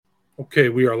Okay,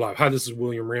 we are live. Hi, this is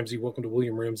William Ramsey. Welcome to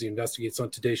William Ramsey Investigates. On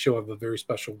today's show, I have a very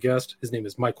special guest. His name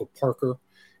is Michael Parker.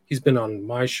 He's been on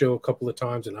my show a couple of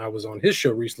times, and I was on his show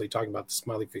recently talking about the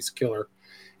Smiley Face Killer,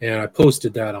 and I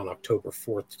posted that on October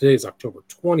 4th. Today is October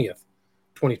 20th,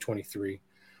 2023.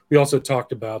 We also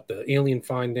talked about the alien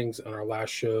findings on our last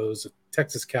shows,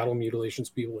 Texas cattle mutilations.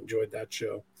 People enjoyed that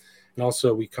show. And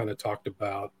also, we kind of talked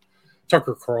about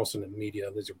Tucker Carlson and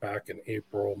media. These are back in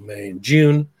April, May, and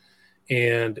June.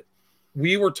 And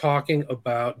we were talking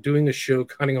about doing a show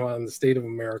kind of on the state of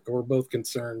America. We're both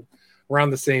concerned, around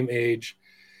the same age.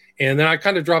 And then I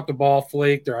kind of dropped the ball,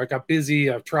 flaked, or I got busy.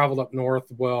 I've traveled up north.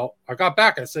 Well, I got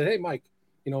back. I said, hey, Mike,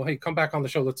 hey, come back on the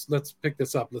show. Let's pick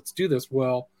this up. Let's do this.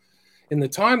 Well, in the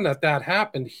time that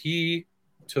happened, he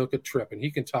took a trip, and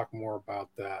he can talk more about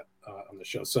that on the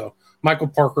show. So Michael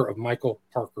Parker of Michael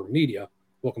Parker Media,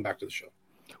 welcome back to the show.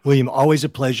 William, always a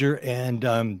pleasure.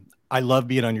 And I love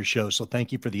being on your show. So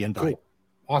thank you for the invite. Cool.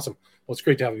 Awesome. Well, it's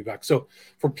great to have you back. So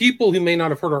for people who may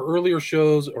not have heard our earlier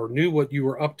shows or knew what you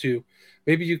were up to,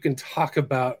 maybe you can talk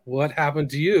about what happened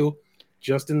to you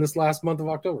just in this last month of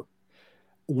October.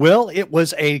 Well, it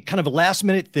was a kind of a last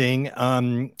minute thing.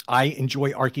 I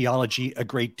enjoy archaeology a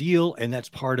great deal, and that's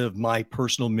part of my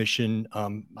personal mission.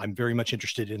 I'm very much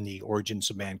interested in the origins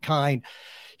of mankind,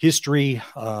 history,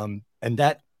 and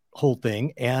that whole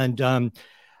thing. And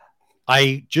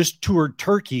I just toured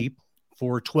Turkey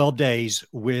for 12 days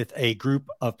with a group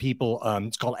of people.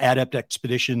 It's called Adept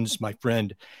Expeditions. My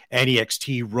friend Annie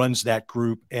XT runs that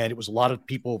group. And it was a lot of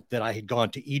people that I had gone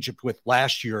to Egypt with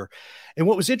last year. And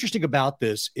what was interesting about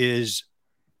this is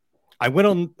I went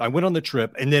on the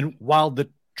trip. And then while the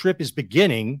trip is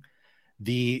beginning,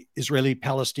 the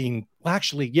Israeli-Palestine, well,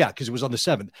 actually, yeah, because it was on the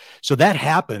 7th. So that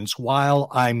happens while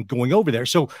I'm going over there.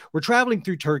 So we're traveling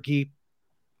through Turkey.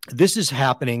 This is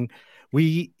happening.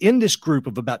 In this group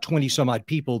of about 20 some odd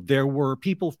people, there were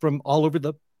people from all over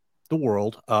the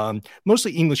world,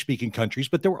 mostly English speaking countries,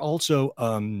 but there were also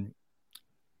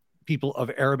people of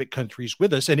Arabic countries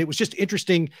with us. And it was just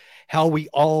interesting how we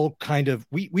all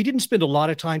we didn't spend a lot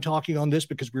of time talking on this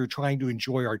because we were trying to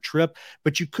enjoy our trip,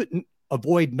 but you couldn't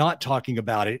avoid not talking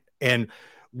about it. And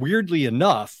weirdly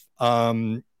enough,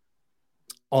 on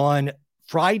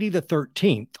Friday the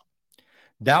 13th,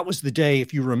 that was the day,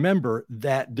 if you remember,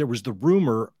 that there was the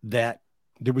rumor that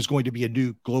there was going to be a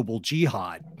new global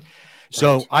jihad. Right.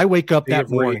 So I wake up that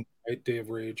morning. Day of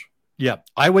Rage. Yeah.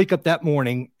 I wake up that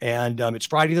morning and it's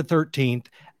Friday the 13th.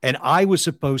 And I was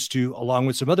supposed to, along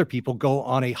with some other people, go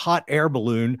on a hot air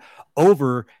balloon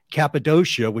over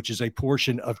Cappadocia, which is a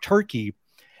portion of Turkey.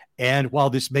 And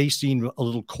while this may seem a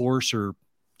little coarse or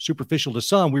superficial to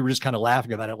some, we were just kind of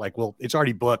laughing about it like, well, it's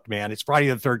already booked, man. It's Friday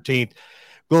the 13th.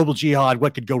 Global jihad,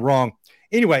 what could go wrong?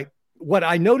 Anyway, what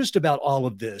I noticed about all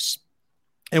of this,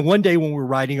 and one day when we were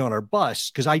riding on our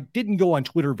bus, because I didn't go on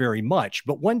Twitter very much,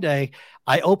 but one day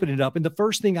I opened it up and the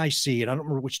first thing I see, and I don't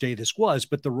remember which day this was,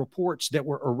 but the reports that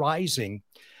were arising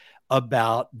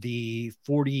about the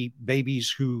 40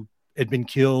 babies who had been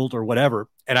killed or whatever.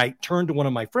 And I turned to one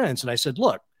of my friends and I said,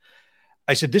 look,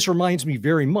 this reminds me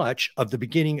very much of the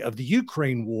beginning of the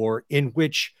Ukraine war, in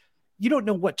which you don't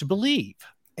know what to believe.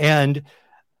 And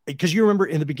because you remember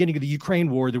in the beginning of the Ukraine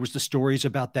war, there was the stories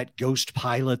about that ghost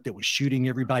pilot that was shooting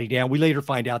everybody down. We later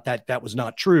find out that that was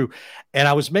not true. And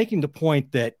I was making the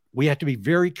point that we have to be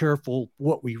very careful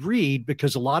what we read,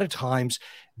 because a lot of times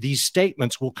these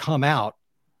statements will come out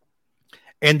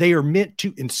and they are meant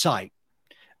to incite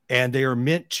and they are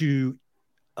meant to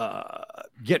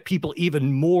get people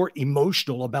even more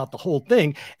emotional about the whole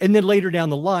thing. And then later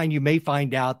down the line, you may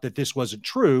find out that this wasn't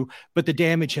true, but the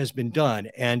damage has been done.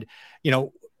 And,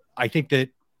 I think that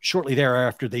shortly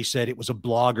thereafter, they said it was a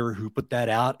blogger who put that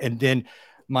out. And then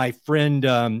my friend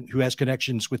who has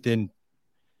connections within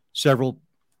several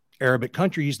Arabic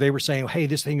countries, they were saying, hey,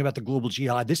 this thing about the global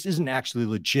jihad, this isn't actually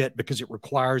legit because it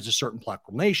requires a certain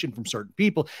proclamation from certain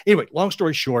people. Anyway, long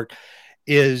story short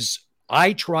is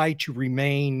I try to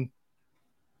remain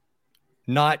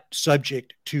not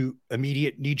subject to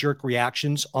immediate knee-jerk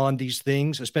reactions on these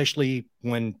things, especially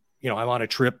when, I'm on a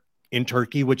trip in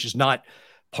Turkey, which is not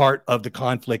part of the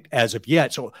conflict as of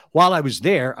yet. So while I was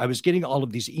there, I was getting all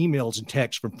of these emails and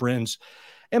texts from friends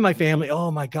and my family.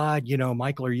 Oh my God,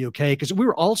 Michael, are you okay? Because we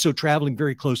were also traveling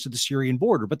very close to the Syrian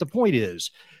border. But the point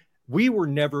is, we were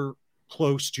never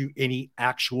close to any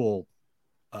actual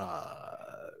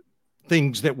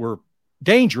things that were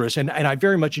dangerous. And I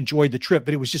very much enjoyed the trip,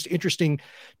 but it was just interesting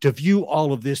to view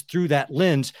all of this through that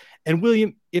lens. And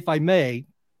William, if I may,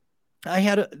 I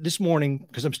had this morning,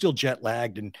 because I'm still jet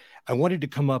lagged, and I wanted to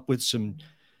come up with some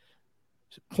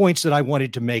points that I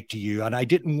wanted to make to you, and I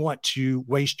didn't want to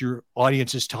waste your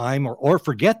audience's time or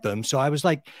forget them. So I was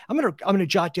like, I'm gonna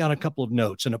jot down a couple of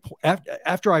notes. And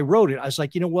after I wrote it, I was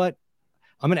like, you know what?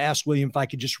 I'm going to ask William if I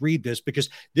could just read this, because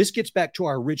this gets back to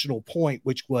our original point,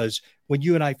 which was when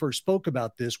you and I first spoke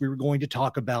about this, we were going to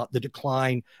talk about the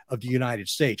decline of the United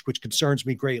States, which concerns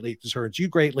me greatly, concerns you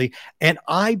greatly. And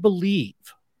I believe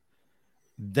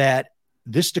that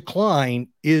this decline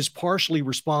is partially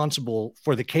responsible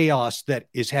for the chaos that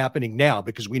is happening now,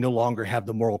 because we no longer have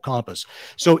the moral compass.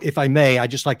 So if I may, I'd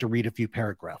just like to read a few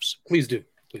paragraphs. Please do.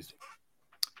 Please do.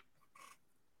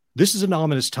 This is an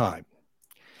ominous time.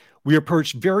 We are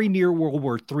perched very near World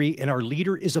War III, and our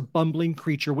leader is a bumbling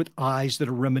creature with eyes that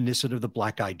are reminiscent of the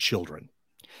black-eyed children.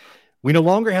 We no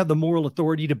longer have the moral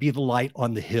authority to be the light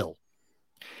on the hill.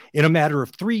 In a matter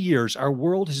of 3 years, our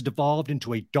world has devolved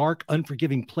into a dark,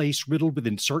 unforgiving place riddled with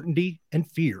uncertainty and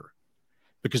fear,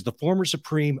 because the former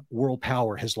supreme world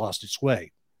power has lost its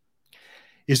way.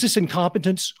 Is this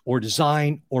incompetence or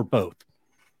design or both?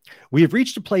 We have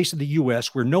reached a place in the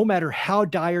U.S. where no matter how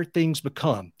dire things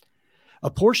become, a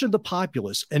portion of the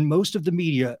populace and most of the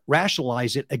media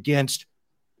rationalize it against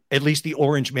at least the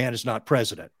orange man is not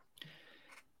president.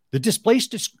 The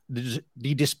displaced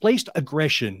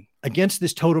aggression against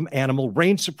this totem animal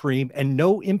reigns supreme, and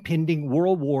no impending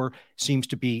world war seems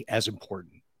to be as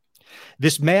important.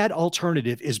 This mad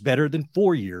alternative is better than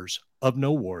 4 years of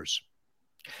no wars.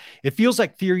 It feels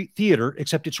like theater,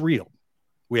 except it's real.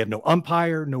 We have no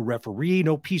umpire, no referee,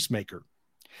 no peacemaker.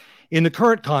 In the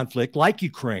current conflict, like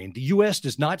Ukraine, the U.S.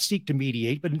 does not seek to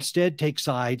mediate, but instead take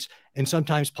sides and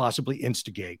sometimes possibly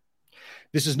instigate.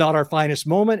 This is not our finest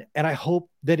moment, and I hope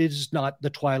that it is not the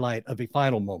twilight of a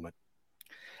final moment.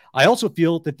 I also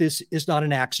feel that this is not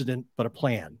an accident, but a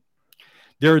plan.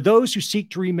 There are those who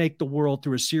seek to remake the world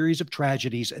through a series of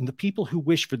tragedies, and the people who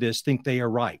wish for this think they are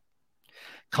right.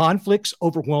 Conflicts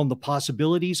overwhelm the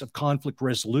possibilities of conflict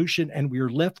resolution, and we are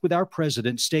left with our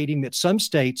president stating that some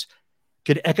states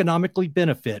could economically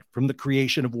benefit from the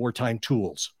creation of wartime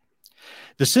tools.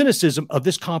 The cynicism of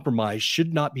this compromise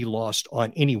should not be lost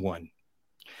on anyone.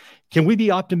 Can we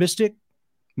be optimistic?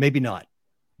 Maybe not,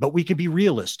 but we can be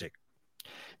realistic.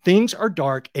 Things are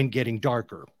dark and getting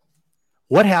darker.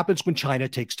 What happens when China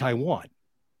takes Taiwan?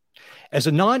 As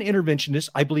a non-interventionist,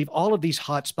 I believe all of these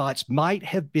hotspots might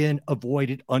have been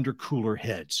avoided under cooler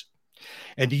heads.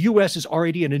 And the U.S. is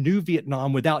already in a new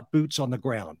Vietnam without boots on the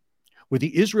ground. With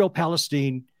the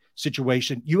Israel-Palestine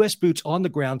situation, U.S. boots on the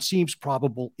ground seems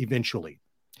probable eventually.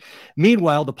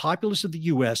 Meanwhile, the populace of the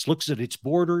U.S. looks at its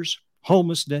borders,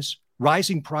 homelessness,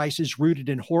 rising prices rooted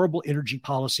in horrible energy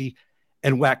policy,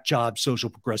 and whack job social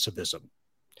progressivism.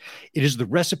 It is the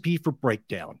recipe for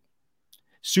breakdown.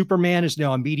 Superman is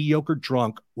now a mediocre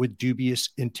drunk with dubious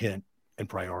intent and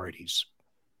priorities.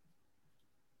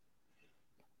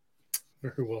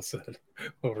 Very well said.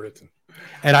 Well written.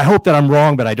 And I hope that I'm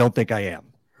wrong, but I don't think I am.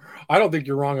 I don't think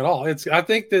you're wrong at all. I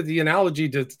think that the analogy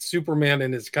to Superman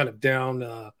and his kind of down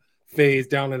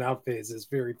and out phase is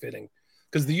very fitting.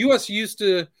 Because the U.S. used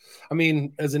to,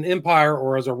 as an empire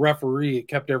or as a referee, it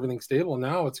kept everything stable. And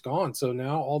now it's gone. So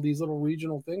now all these little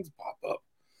regional things pop up.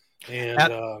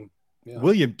 And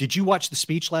William, did you watch the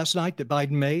speech last night that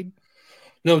Biden made?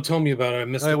 No, tell me about it. I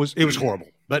missed it. It was horrible.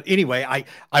 But anyway,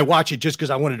 I watch it just because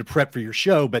I wanted to prep for your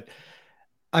show. But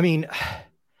I've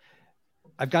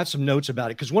got some notes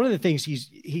about it, because one of the things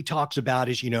he talks about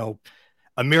is,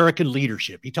 American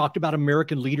leadership. He talked about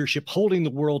American leadership holding the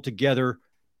world together,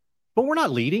 but we're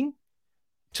not leading.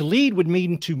 To lead would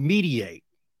mean to mediate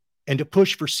and to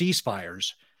push for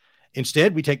ceasefires.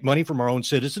 Instead, we take money from our own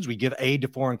citizens. We give aid to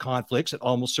foreign conflicts that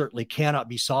almost certainly cannot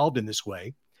be solved in this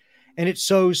way. And it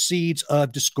sows seeds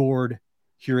of discord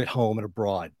here at home and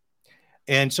abroad.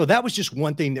 And so that was just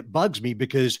one thing that bugs me,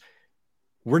 because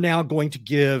we're now going to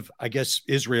give, I guess,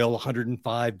 Israel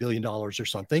 $105 billion or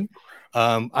something.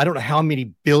 I don't know how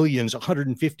many billions,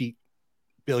 150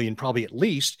 billion, probably at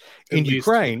least, in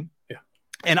Ukraine. Yeah.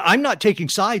 And I'm not taking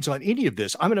sides on any of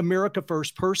this. I'm an America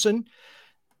First person.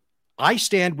 I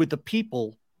stand with the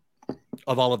people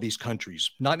of all of these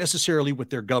countries, not necessarily with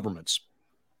their governments.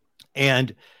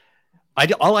 And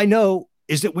all I know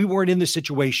is that we weren't in this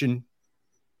situation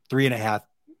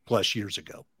 3.5+ years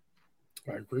ago.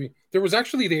 I agree. There was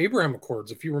actually the Abraham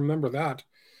Accords, if you remember that.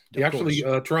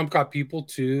 Trump got people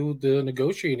to the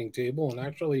negotiating table and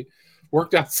actually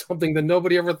worked out something that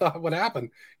nobody ever thought would happen.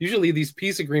 Usually these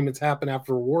peace agreements happen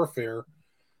after warfare.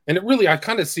 And I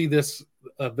kind of see this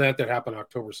event that happened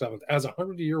October 7th as a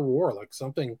 100-year war, like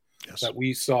something that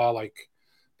we saw like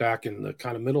back in the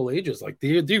kind of Middle Ages. Like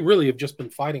they really have just been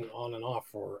fighting on and off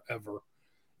forever.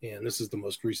 and this is the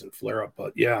most recent flare up.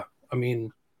 But yeah, I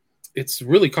mean, it's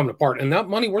really coming apart. And that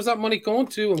money, where's that money going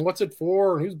to, and what's it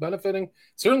for, and who's benefiting?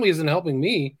 Certainly isn't helping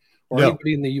me or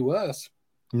anybody in the U.S.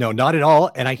 No, not at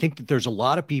all. And I think that there's a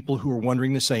lot of people who are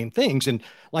wondering the same things. And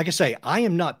like I say, I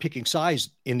am not picking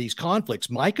sides in these conflicts.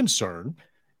 My concern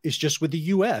is just with the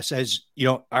U.S. As you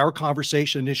know, our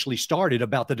conversation initially started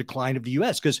about the decline of the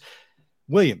U.S. Because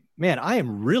William, man,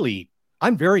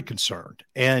 I'm very concerned.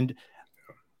 And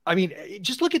I mean,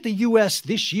 just look at the U.S.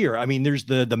 this year. I mean, there's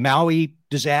the Maui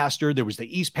disaster. There was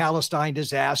the East Palestine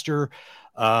disaster.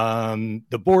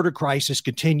 The border crisis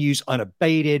continues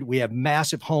unabated. We have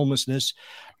massive homelessness.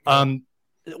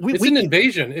 It's an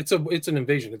invasion. It's an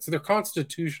invasion. It's their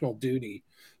constitutional duty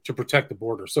to protect the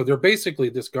border. So they're basically,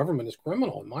 this government is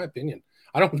criminal, in my opinion.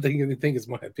 I don't think anything is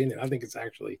my opinion. I think it's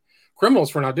actually criminals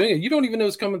for not doing it. You don't even know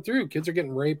what's coming through. Kids are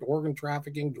getting raped, organ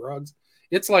trafficking, drugs.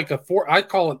 It's like I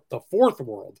call it the fourth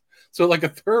world. So like a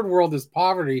third world is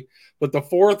poverty, but the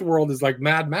fourth world is like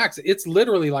Mad Max. It's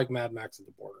literally like Mad Max at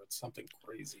the border. It's something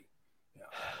crazy.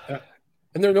 Yeah.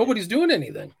 And nobody's doing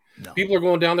anything. No. People are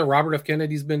going down there. Robert F.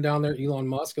 Kennedy's been down there, Elon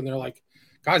Musk, and they're like,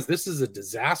 guys, this is a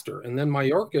disaster. And then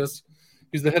Mayorkas,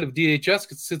 who's the head of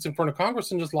DHS, sits in front of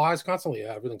Congress and just lies constantly.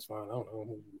 Yeah, everything's fine. I don't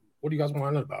know. What are you guys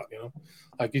whining about? You know,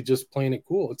 like he's just playing it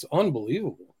cool. It's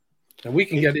unbelievable. And we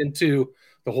can get into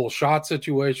the whole shot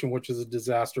situation, which is a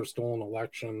disaster, stolen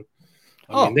election.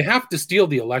 I mean, they have to steal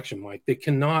the election, Mike. They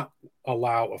cannot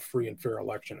allow a free and fair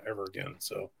election ever again.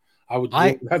 So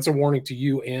that's a warning to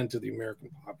you and to the American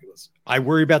populace. I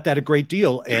worry about that a great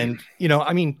deal. And, you know,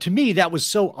 I mean, to me, that was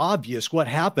so obvious what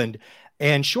happened.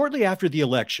 And shortly after the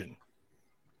election,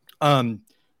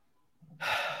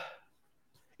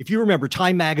 if you remember,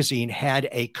 Time Magazine had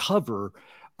a cover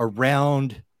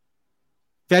around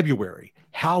February,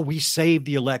 how we saved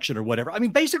the election or whatever. I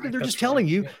mean, basically, they're just telling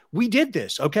you, we did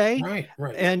this, okay?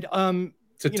 Right. And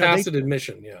it's a tacit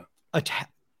admission,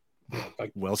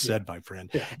 well said, my friend.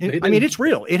 Yeah, I mean, it's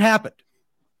real. It happened.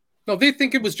 No, they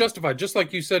think it was justified. Just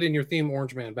like you said in your theme,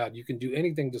 Orange Man Bad, you can do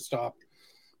anything to stop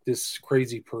this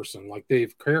crazy person. Like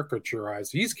they've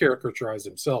caricaturized. He's caricaturized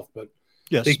himself, but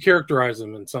they characterize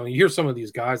him. And you hear some of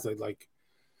these guys that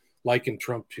liken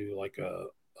Trump to like a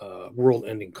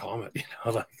world-ending comet. You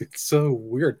know, like it's so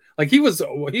weird. Like he was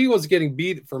getting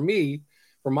beat. For me,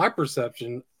 from my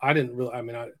perception,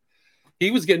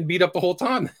 he was getting beat up the whole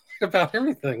time. About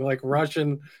everything, like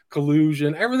Russian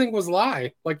collusion, everything was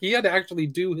lie. Like he had to actually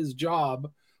do his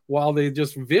job while they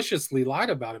just viciously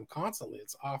lied about him constantly.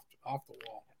 It's off the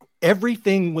wall.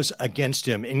 Everything was against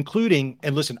him, including,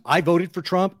 and listen, I voted for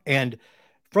Trump, and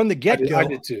from the get-go, I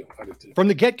did too. From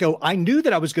the get-go, I knew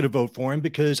that I was going to vote for him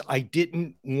because I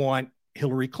didn't want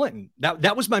Hillary Clinton.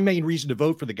 That was my main reason to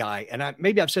vote for the guy. And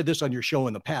maybe I've said this on your show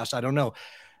in the past. I don't know.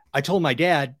 I told my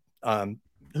dad,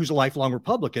 who's a lifelong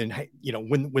Republican, you know,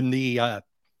 when the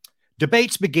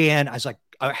debates began, I was like,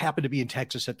 I happened to be in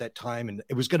Texas at that time, and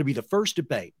it was going to be the first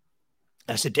debate.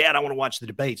 And I said, Dad, I want to watch the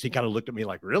debates. He kind of looked at me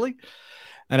like, really?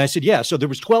 And I said, yeah. So there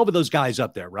was 12 of those guys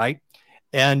up there, right?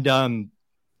 And and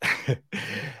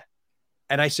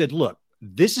I said, look,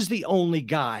 this is the only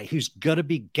guy who's going to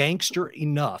be gangster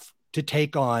enough to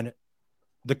take on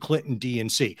the Clinton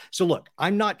DNC. So look,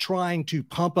 I'm not trying to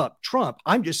pump up Trump.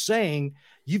 I'm just saying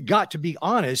you've got to be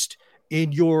honest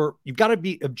you've got to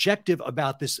be objective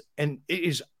about this. And it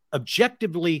is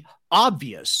objectively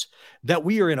obvious that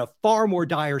we are in a far more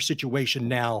dire situation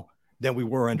now than we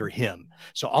were under him.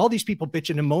 So all these people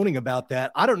bitching and moaning about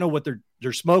that, I don't know what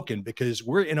they're smoking, because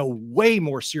we're in a way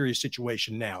more serious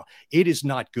situation now. It is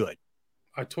not good.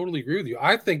 I totally agree with you.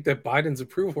 I think that Biden's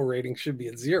approval rating should be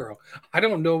at 0. I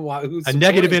don't know why. Who's a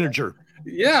negative integer?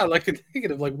 Yeah, like a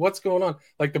negative. Like what's going on?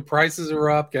 Like the prices are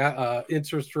up,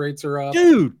 interest rates are up.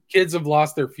 Dude, kids have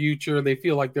lost their future. They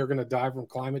feel like they're going to die from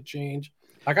climate change.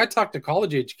 Like I talk to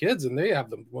college age kids, and they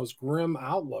have the most grim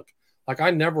outlook. Like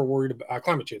I never worried about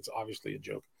climate change. It's obviously a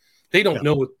joke. They don't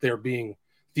know what they're being.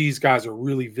 These guys are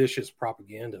really vicious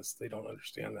propagandists. They don't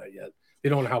understand that yet. They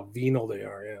don't know how venal they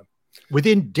are. Yeah.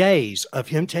 Within days of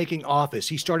him taking office,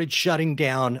 he started shutting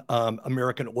down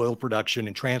American oil production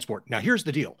and transport. Now, here's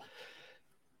the deal.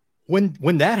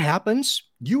 When that happens,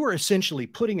 you are essentially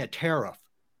putting a tariff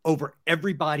over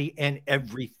everybody and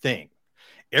everything.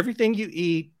 Everything you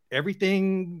eat,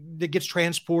 everything that gets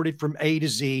transported from A to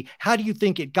Z, how do you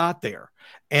think it got there?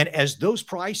 And as those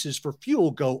prices for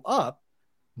fuel go up,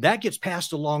 that gets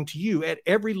passed along to you at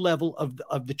every level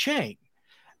of the chain.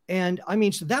 And I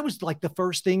mean, so that was like the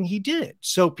first thing he did.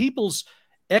 So people's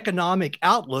economic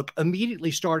outlook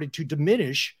immediately started to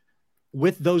diminish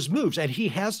with those moves, and he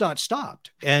has not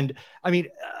stopped. And I mean,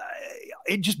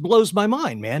 it just blows my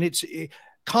mind, man.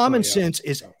 Common sense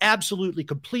is absolutely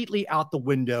completely out the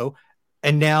window.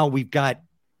 And now we've got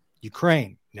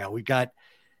Ukraine. Now we've got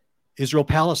Israel,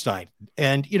 Palestine.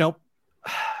 And,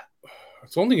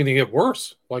 it's only going to get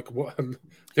worse. Like, what?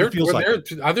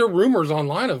 Are there rumors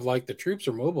online of like the troops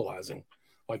are mobilizing?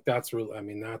 Like, that's really, I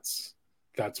mean, that's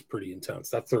pretty intense.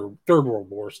 That's their Third World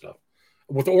War stuff.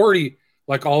 With already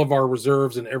like all of our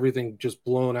reserves and everything just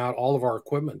blown out, all of our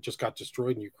equipment just got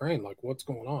destroyed in Ukraine. Like, what's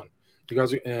going on?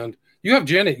 And you have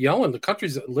Janet Yellen, the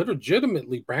country's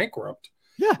legitimately bankrupt.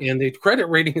 Yeah. And the credit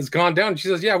rating has gone down. She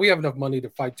says, yeah, we have enough money to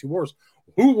fight 2 wars.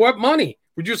 What money?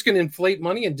 We're just going to inflate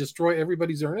money and destroy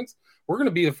everybody's earnings. We're going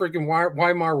to be a freaking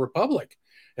Weimar Republic.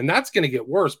 And that's going to get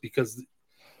worse because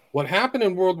what happened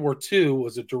in World War II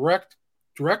was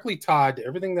directly tied to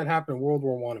everything that happened in World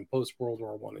War I and post-World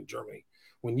War I in Germany.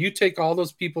 When you take all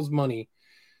those people's money,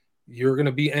 you're going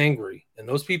to be angry. And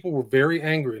those people were very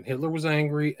angry. And Hitler was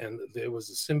angry. And there was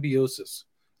a symbiosis.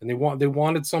 And they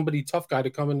wanted somebody tough guy to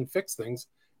come in and fix things.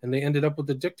 And they ended up with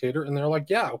the dictator. And they're like,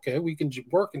 yeah, okay, we can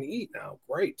work and eat now.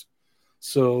 Great.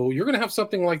 So you're going to have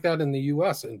something like that in the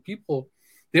U.S. And people,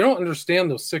 they don't understand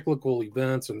those cyclical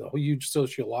events and the huge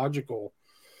sociological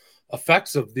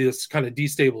effects of this kind of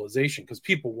destabilization because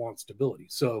people want stability.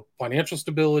 So financial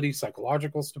stability,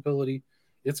 psychological stability,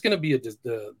 it's going to be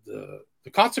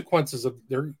the consequences of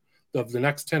the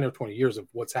next 10 or 20 years of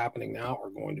what's happening now are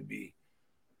going to be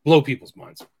blow people's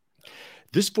minds.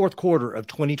 This fourth quarter of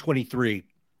 2023,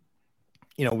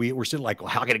 we're sitting like, well,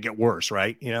 how can it get worse?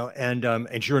 Right.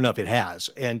 And sure enough, it has.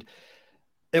 And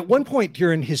at one point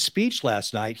during his speech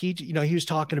last night, he was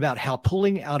talking about how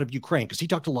pulling out of Ukraine, because he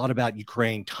talked a lot about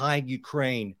Ukraine, tying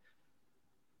Ukraine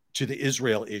to the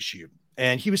Israel issue.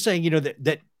 And he was saying,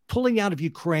 that pulling out of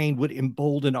Ukraine would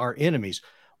embolden our enemies.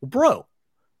 Well, bro,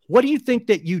 what do you think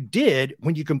that you did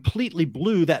when you completely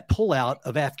blew that pullout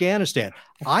of Afghanistan?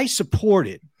 I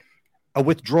supported a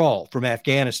withdrawal from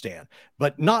Afghanistan,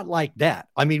 but not like that.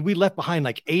 I mean, we left behind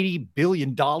like $80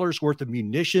 billion worth of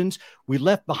munitions. We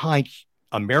left behind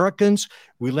Americans.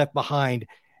 We left behind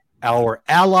our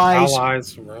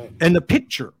allies. Right. And the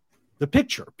picture,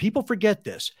 people forget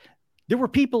this. There were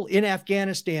people in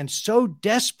Afghanistan so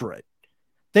desperate,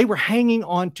 they were hanging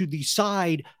on to the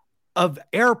side of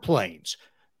airplanes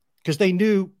because they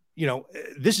knew,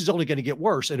 this is only going to get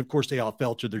worse. And of course, they all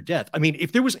fell to their death. I mean,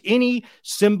 if there was any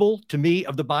symbol to me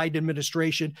of the Biden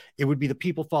administration, it would be the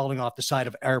people falling off the side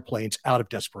of airplanes out of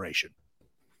desperation.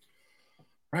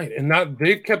 Right. And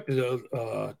they kept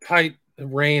a tight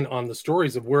rein on the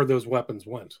stories of where those weapons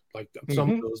went. Like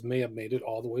some of those may have made it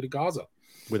all the way to Gaza.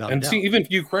 Without a doubt. Even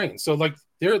Ukraine. So like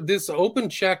this open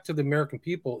check to the American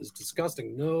people is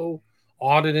disgusting. No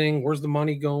auditing. Where's the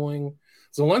money going?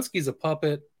 Zelensky's a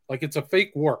puppet. Like it's a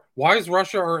fake war. Why is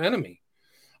Russia our enemy?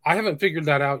 I haven't figured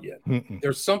that out yet.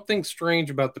 There's something strange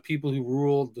about the people who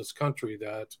rule this country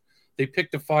that they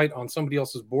picked a fight on somebody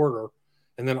else's border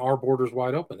and then our border's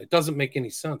wide open. It doesn't make any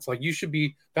sense. Like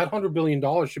that $100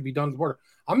 billion should be done at the border.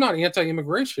 I'm not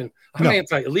anti-immigration. I'm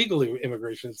anti-illegal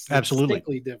immigration. It's absolutely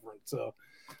distinctly different. So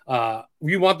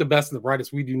we want the best and the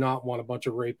brightest. We do not want a bunch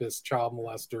of rapists, child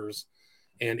molesters,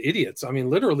 and idiots. I mean,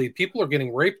 literally, people are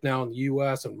getting raped now in the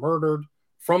U.S. and murdered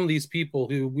from these people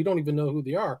who we don't even know who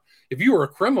they are. If you were a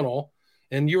criminal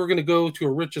and you were going to go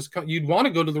to you'd want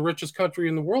to go to the richest country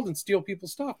in the world and steal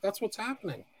people's stuff. That's what's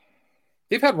happening.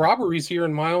 They've had robberies here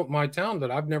in my town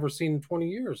that I've never seen in 20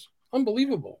 years.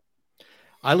 Unbelievable.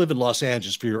 I live in Los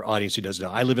Angeles, for your audience who doesn't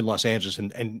know. I live in Los Angeles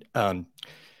and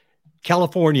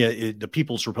California, the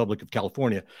People's Republic of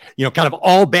California, kind of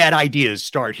all bad ideas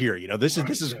start here. This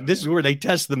is where they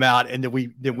test them out and then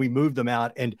we move them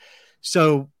out. And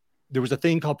so there was a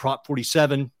thing called Prop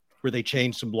 47 where they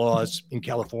changed some laws in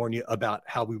California about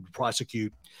how we would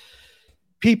prosecute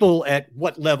people at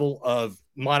what level of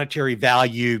monetary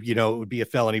value, it would be a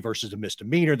felony versus a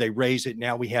misdemeanor. They raise it.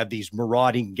 Now we have these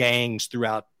marauding gangs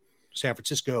throughout San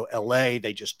Francisco, LA.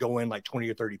 They just go in like 20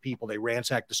 or 30 people. They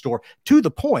ransack the store to the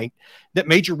point that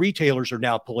major retailers are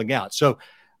now pulling out. So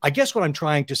I guess what I'm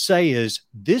trying to say is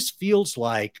this feels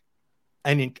like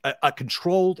a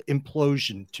controlled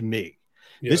implosion to me.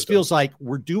 Yeah, this feels like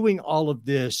we're doing all of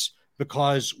this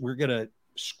because we're going to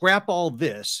scrap all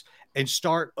this and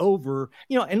start over,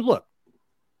 and look,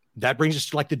 that brings us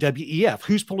to like the WEF.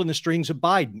 Who's pulling the strings of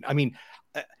Biden? I mean,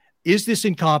 is this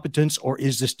incompetence or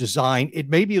is this design? It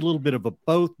may be a little bit of a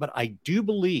both, but I do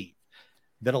believe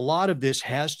that a lot of this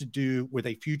has to do with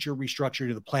a future restructuring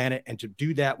of the planet. And to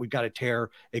do that, we've got to tear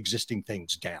existing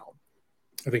things down.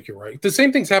 I think you're right. The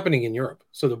same thing's happening in Europe.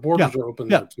 So the borders are open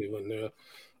there too. And the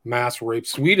mass rape.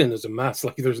 Sweden is a mess.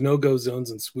 Like there's no-go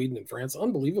zones in Sweden and France.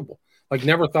 Unbelievable. Like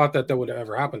never thought that would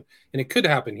ever happen. And it could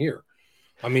happen here.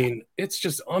 I mean, it's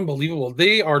just unbelievable.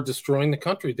 They are destroying the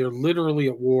country. They're literally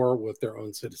at war with their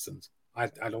own citizens. I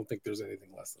don't think there's anything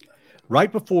less than that.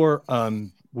 Right before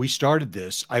we started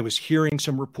this, I was hearing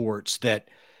some reports that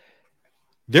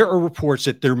there are reports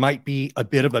that there might be a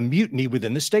bit of a mutiny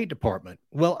within the State Department.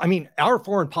 Well, I mean, our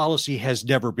foreign policy has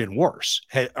never been worse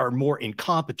or more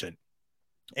incompetent.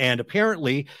 And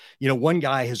apparently, one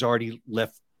guy has already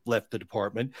left the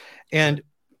department. And,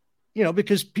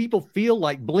 because people feel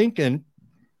like Blinken,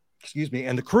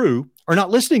 and the crew are not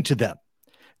listening to them.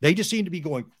 They just seem to be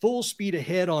going full speed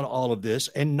ahead on all of this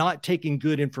and not taking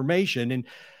good information. And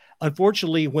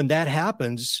unfortunately, when that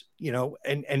happens,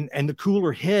 and the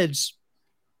cooler heads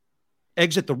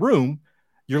exit the room,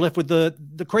 you're left with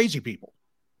the crazy people.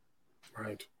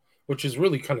 Right. Which is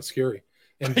really kind of scary.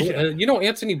 And,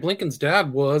 Anthony Blinken's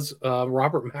dad was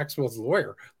Robert Maxwell's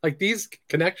lawyer. Like, these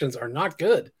connections are not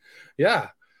good. Yeah.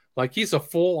 Like, he's a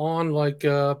full-on,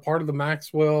 part of the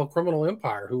Maxwell criminal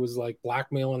empire who was,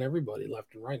 blackmailing everybody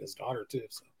left and right, his daughter, too.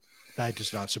 So that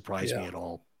does not surprise me at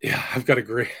all. Yeah, I've got a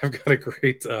great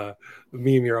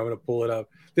meme here. I'm going to pull it up.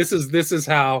 This is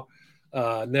how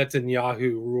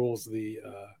Netanyahu rules the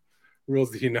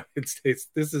United States.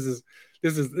 This is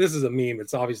a meme.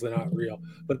 It's obviously not real,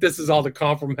 but this is all the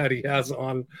compromise he has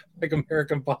on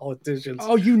American politicians.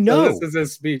 Oh, so this is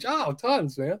his speech. Oh,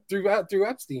 tons, man. Through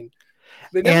Epstein.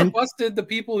 They never busted the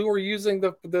people who were using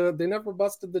they never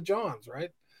busted the Johns, right?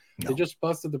 No. They just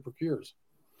busted the procurers.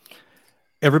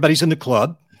 Everybody's in the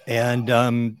club,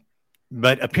 and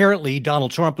but apparently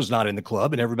Donald Trump was not in the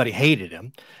club, and everybody hated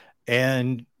him.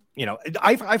 And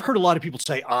I've heard a lot of people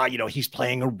say, he's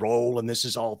playing a role, and this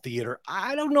is all theater.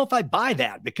 I don't know if I buy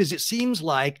that, because it seems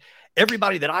like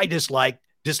everybody that I dislike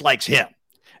dislikes him.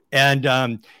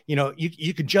 And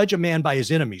you can judge a man by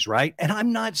his enemies, right? And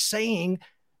I'm not saying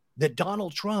that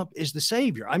Donald Trump is the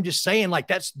savior. I'm just saying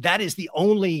that is the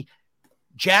only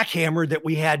jackhammer that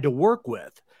we had to work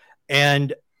with.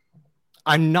 And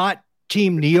I'm not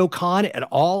team neocon at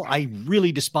all. I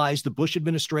really despise the Bush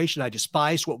administration. I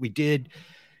despise what we did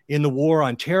in the war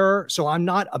on terror. So I'm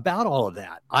not about all of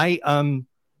that. I'm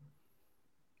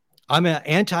an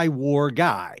anti-war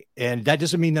guy, and that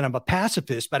doesn't mean that I'm a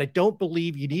pacifist, but I don't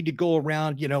believe you need to go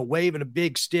around, waving a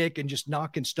big stick and just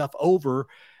knocking stuff over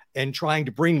and trying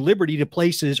to bring liberty to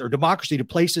places, or democracy to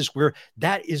places where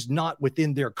that is not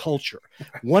within their culture.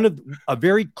 A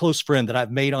very close friend that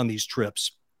I've made on these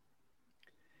trips,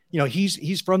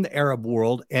 he's from the Arab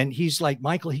world, and he's like,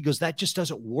 Michael, he goes, that just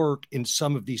doesn't work in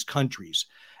some of these countries.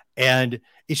 And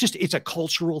it's a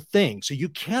cultural thing. So you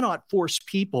cannot force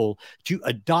people to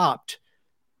adopt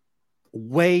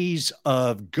ways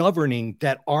of governing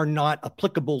that are not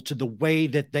applicable to the way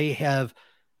that they have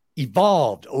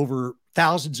evolved over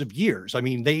thousands of years. I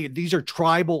mean, these are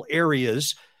tribal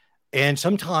areas, and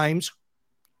sometimes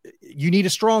you need a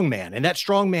strong man, and that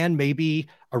strong man may be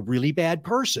a really bad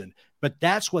person, but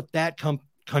that's what that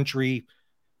country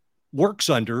works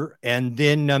under. And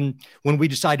then when we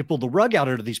decide to pull the rug out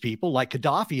of these people, like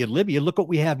Gaddafi in Libya, look what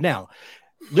we have now.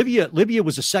 Libya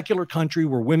was a secular country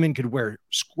where women could wear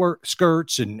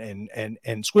skirts and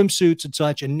swimsuits and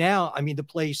such. And now, I mean, the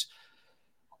place,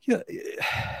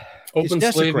 open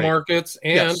slave markets,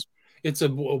 and it's a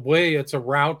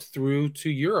route through to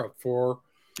Europe for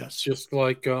just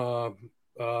like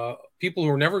people who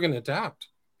are never going to adapt.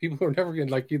 People who are never going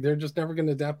to, they're just never going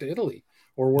to adapt to Italy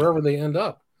or wherever they end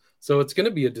up. So it's going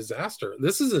to be a disaster.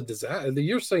 This is a disaster.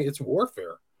 You're saying it's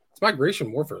warfare. It's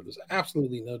migration warfare. There's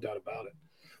absolutely no doubt about it.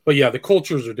 But yeah, the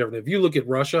cultures are different. If you look at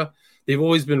Russia, they've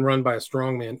always been run by a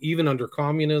strongman, even under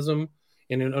communism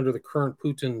and under the current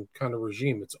Putin kind of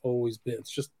regime. It's always been.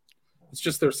 It's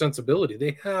just their sensibility.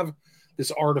 They have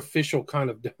this artificial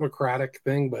kind of democratic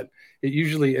thing, but it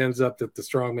usually ends up that the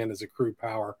strongman is a crude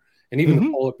power. And even the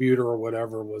Politburo or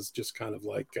whatever was just kind of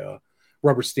like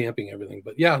rubber stamping everything.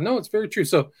 But yeah, no, it's very true.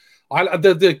 So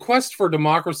the quest for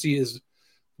democracy is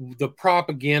the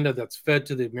propaganda that's fed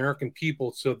to the American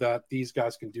people so that these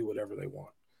guys can do whatever they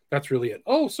want. That's really it.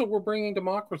 Oh, so we're bringing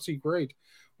democracy. Great.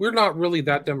 We're not really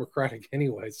that democratic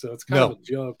anyway. So it's kind of a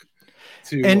joke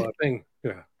to thing.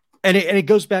 Yeah. And it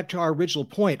goes back to our original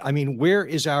point. I mean, where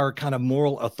is our kind of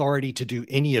moral authority to do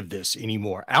any of this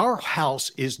anymore? Our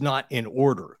house is not in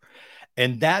order.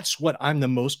 And that's what I'm the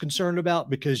most concerned about,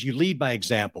 because you lead by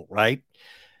example, right?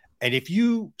 And if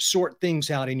you sort things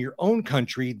out in your own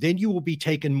country, then you will be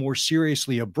taken more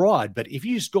seriously abroad. But if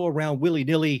you just go around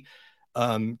willy-nilly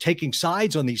taking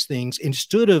sides on these things,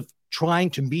 instead of trying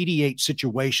to mediate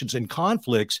situations and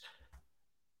conflicts,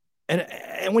 and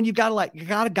when you got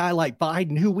a guy like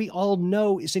Biden, who we all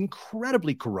know is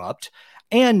incredibly corrupt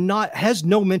and has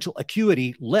no mental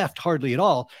acuity left hardly at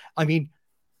all. I mean,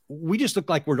 we just look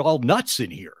like we're all nuts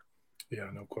in here. Yeah,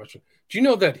 no question. Do you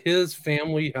know that his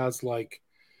family has like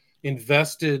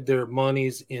invested their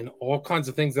monies in all kinds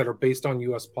of things that are based on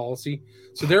U.S. policy?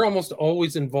 So they're almost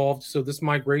always involved. So this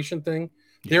migration thing,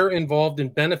 they're involved in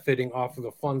benefiting off of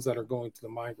the funds that are going to the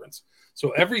migrants.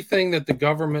 So everything that the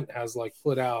government has like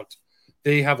put out,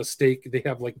 they have a stake. They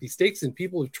have like these stakes in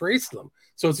people who trace them.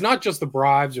 So it's not just the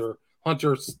bribes or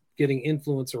hunters getting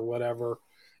influence or whatever,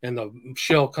 and the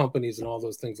shell companies and all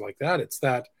those things like that. It's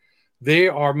that they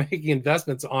are making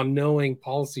investments on knowing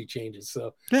policy changes.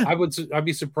 So yeah. I'd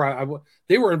be surprised.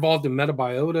 They were involved in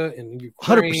Metabiota in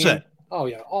Ukraine. 100%. Oh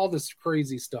yeah, all this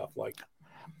crazy stuff. Like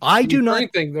I do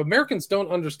not think the Americans don't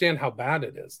understand how bad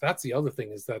it is. That's the other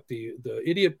thing, is that the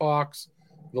idiot box,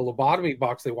 the lobotomy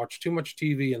box, they watch too much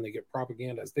TV and they get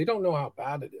propaganda. They don't know how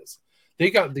bad it is. They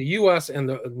got the U.S. and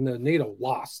the NATO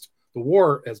lost. The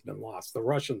war has been lost. The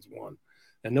Russians won,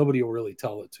 and nobody will really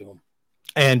tell it to them.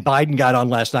 And Biden got on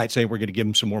last night saying we're going to give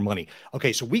them some more money.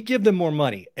 Okay, so we give them more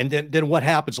money. And then what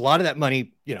happens? A lot of that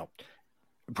money,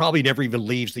 probably never even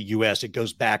leaves the U.S. It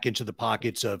goes back into the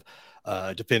pockets of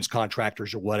defense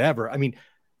contractors or whatever. I mean,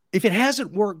 if it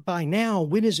hasn't worked by now,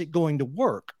 when is it going to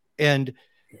work? And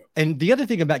the other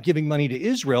thing about giving money to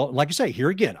Israel, like I say, here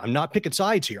again, I'm not picking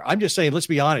sides here. I'm just saying, let's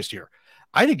be honest here.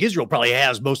 I think Israel probably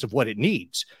has most of what it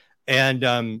needs.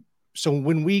 And so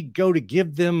when we go to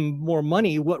give them more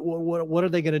money, what are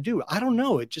they going to do? I don't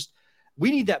know.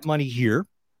 We need that money here.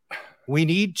 We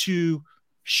need to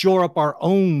shore up our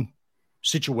own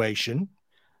situation,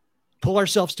 pull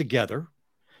ourselves together,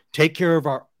 take care of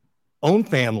our own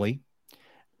family,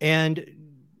 and,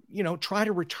 try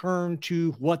to return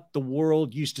to what the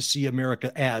world used to see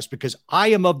America as, because I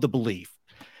am of the belief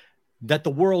that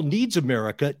the world needs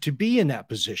America to be in that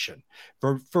position.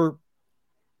 For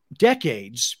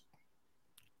decades,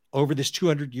 over this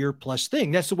 200-year plus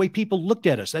thing, that's the way people looked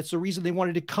at us. That's the reason they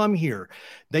wanted to come here.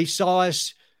 They saw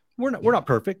us. We're not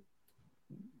perfect,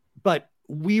 but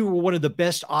we were one of the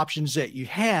best options that you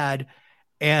had.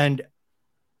 And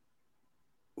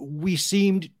we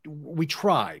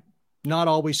tried, not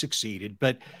always succeeded,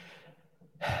 but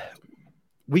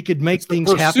we could make things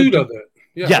happen. The pursuit of it.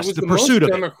 Yeah, yes, it was the pursuit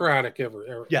most of democratic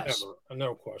ever. Yes. Ever.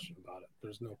 No question about it.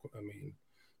 There's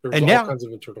all kinds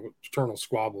of internal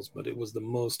squabbles, but it was the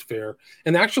most fair.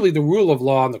 And actually, the rule of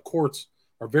law and the courts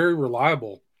are very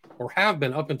reliable, or have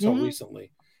been up until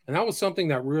recently. And that was something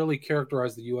that really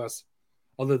characterized the U.S.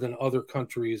 other than other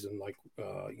countries and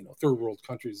third world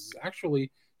countries.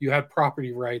 Actually, you had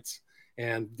property rights,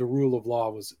 and the rule of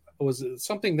law was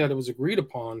something that it was agreed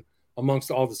upon amongst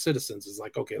all the citizens. Is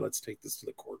like, okay, let's take this to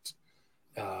the courts.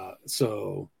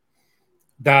 So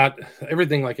that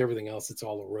everything else, it's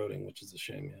all eroding, which is a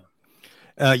shame.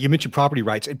 Yeah. You mentioned property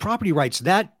rights, and property rights,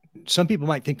 that some people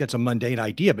might think that's a mundane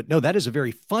idea, but no, that is a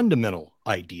very fundamental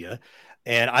idea.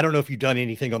 And I don't know if you've done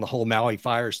anything on the whole Maui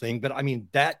fires thing, but I mean,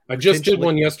 I just did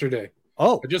one yesterday.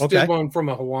 Oh, I just did one from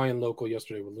a Hawaiian local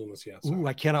yesterday with Loomis. Yeah. Ooh,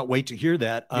 I cannot wait to hear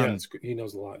that. He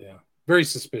knows a lot. Yeah. Very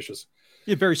suspicious.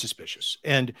 Yeah, very suspicious.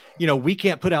 And, we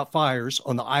can't put out fires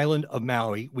on the island of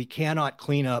Maui. We cannot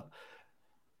clean up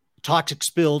toxic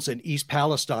spills in East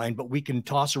Palestine, but we can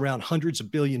toss around hundreds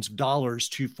of billions of dollars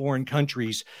to foreign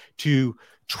countries to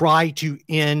try to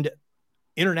end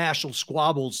international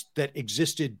squabbles that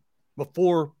existed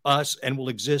before us and will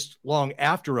exist long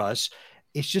after us.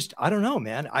 It's just, I don't know,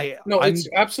 man. It's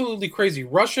absolutely crazy.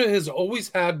 Russia has always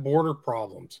had border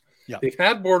problems. Yeah. They've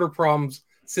had border problems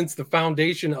since the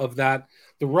foundation of that.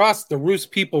 The Rus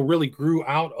people really grew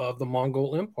out of the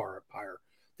Mongol Empire.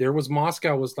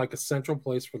 Moscow was like a central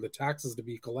place for the taxes to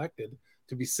be collected,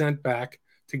 to be sent back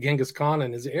to Genghis Khan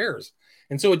and his heirs.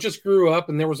 And so it just grew up,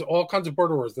 and there was all kinds of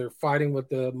border wars. They're fighting with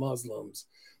the Muslims.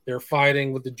 They're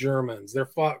fighting with the Germans.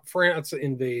 France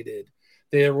invaded.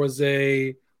 There was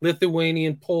a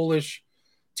Lithuanian, Polish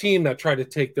team that tried to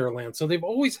take their land. So they've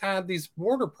always had these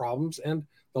border problems, and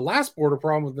the last border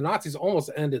problem with the Nazis almost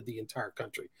ended the entire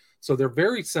country. So they're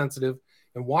very sensitive.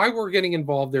 And why we're getting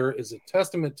involved there is a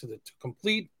testament to the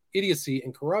complete idiocy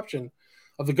and corruption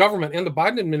of the government and the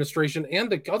Biden administration, and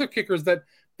the other kickers that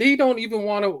they don't even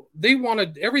want to. They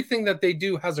wanted everything that they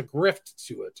do has a grift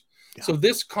to it. Yeah. So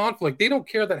this conflict, they don't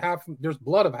care that there's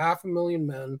blood of 500,000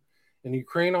 men in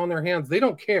Ukraine on their hands. They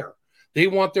don't care. They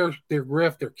want their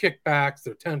grift, their kickbacks,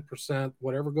 their 10%,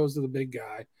 whatever goes to the big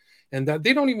guy. And that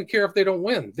they don't even care if they don't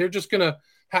win. They're just going to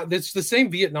have, it's the same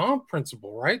Vietnam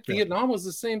principle, right? Yeah. Vietnam was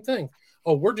the same thing.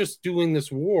 Oh, we're just doing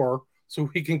this war so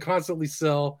we can constantly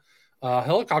sell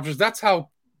helicopters. That's how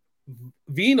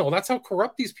venal, that's how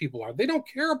corrupt these people are. They don't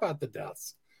care about the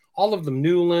deaths. All of them,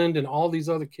 Newland and all these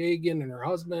other, Kagan and her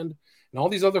husband and all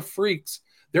these other freaks,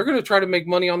 they're going to try to make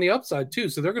money on the upside too.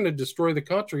 So they're going to destroy the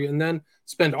country and then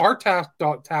spend our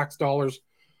tax dollars,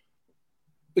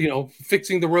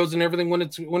 fixing the roads and everything when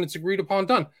it's agreed upon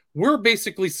done. We're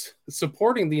basically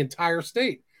supporting the entire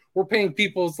state. We're paying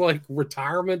people's like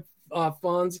retirement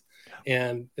funds,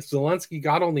 and Zelensky,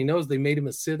 God only knows, they made him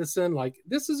a citizen. Like,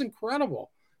 this is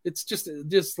incredible. It's just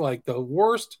like the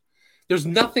worst. There's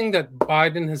nothing that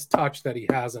Biden has touched that he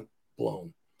hasn't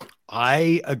blown.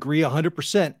 I agree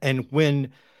 100%. And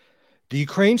when the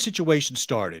Ukraine situation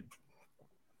started,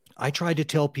 I tried to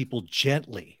tell people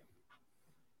gently,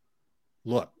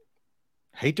 look,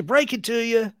 hate to break it to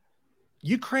you,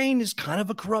 Ukraine is kind of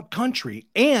a corrupt country.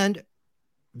 And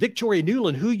Victoria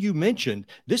Nuland, who you mentioned,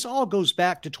 this all goes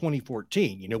back to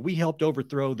 2014. We helped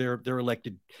overthrow their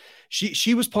elected.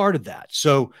 She was part of that.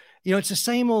 So, it's the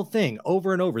same old thing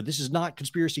over and over. This is not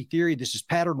conspiracy theory. This is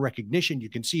pattern recognition. You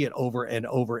can see it over and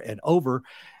over and over.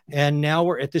 And now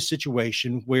we're at this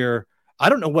situation where I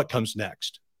don't know what comes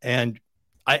next. And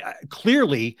I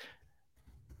clearly,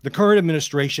 the current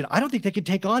administration, I don't think they can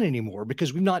take on anymore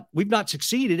because we've not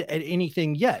succeeded at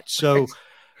anything yet. So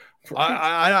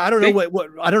I don't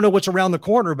know I don't know what's around the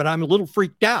corner, but I'm a little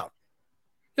freaked out.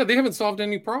 Yeah, they haven't solved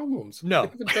any problems. No,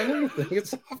 they haven't done anything.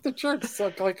 It's off the charts.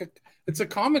 It's like it's a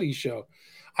comedy show.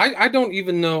 I don't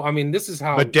even know. I mean, this is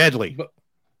how, but deadly. But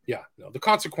yeah, no, the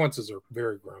consequences are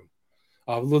very grim.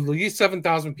 At least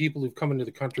 7,000 people who've come into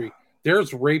the country.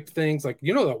 There's rape things like,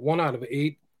 that 1 out of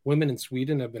 8 women in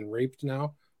Sweden have been raped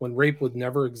now, when rape would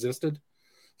never existed.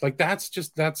 Like, that's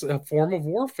a form of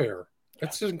warfare.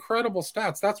 That's just incredible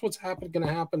stats. That's what's going to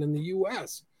happen in the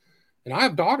U.S. And I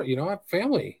have daughter, I have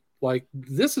family. Like,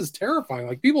 this is terrifying.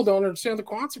 Like, people don't understand the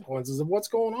consequences of what's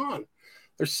going on.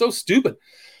 They're so stupid.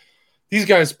 These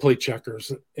guys play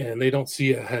checkers, and they don't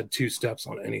see ahead 2 steps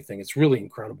on anything. It's really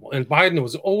incredible. And Biden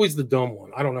was always the dumb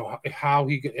one. I don't know how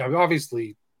he –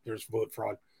 obviously, there's vote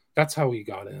fraud. That's how he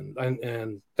got in.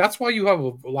 And that's why you have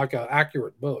an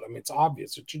accurate vote. I mean, it's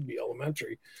obvious. It should be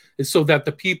elementary. It's so that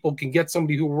the people can get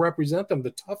somebody who will represent them,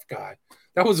 the tough guy.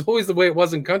 That was always the way it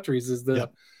was in countries, is the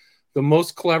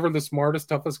most clever, the smartest,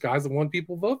 toughest guys, the one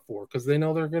people vote for because they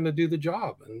know they're going to do the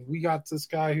job. And we got this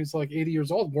guy who's like 80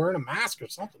 years old wearing a mask or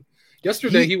something.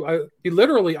 Yesterday, he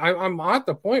literally, I'm at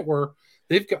the point where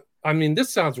they've got, I mean,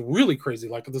 this sounds really crazy.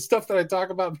 Like the stuff that I talk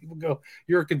about, people go,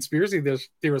 you're a conspiracy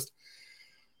theorist.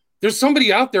 There's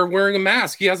somebody out there wearing a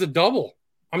mask. He has a double.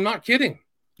 I'm not kidding.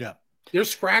 Yeah. They're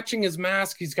scratching his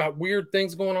mask. He's got weird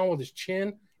things going on with his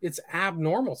chin. It's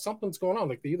abnormal. Something's going on.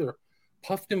 Like, they either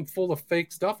puffed him full of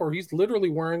fake stuff or he's literally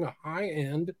wearing a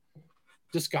high-end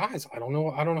disguise. I don't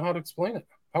know how to explain it.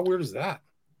 How weird is that?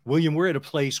 William, we're at a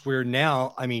place where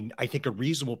now, I mean, I think a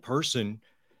reasonable person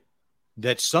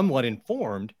that's somewhat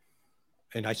informed,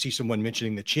 and I see someone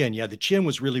mentioning the chin. Yeah, the chin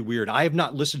was really weird. I have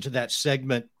not listened to that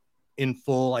segment in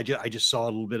full. I just saw a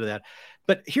little bit of that.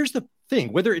 But here's the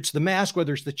thing, whether it's the mask,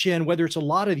 whether it's the chin, whether it's a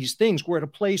lot of these things, we're at a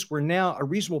place where now a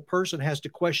reasonable person has to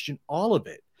question all of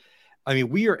it. I mean,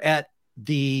 we are at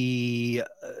the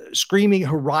screaming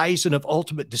horizon of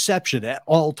ultimate deception at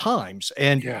all times.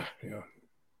 And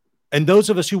and those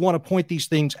of us who want to point these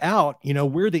things out,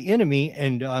 we're the enemy.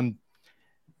 And,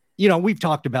 we've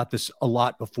talked about this a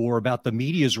lot before about the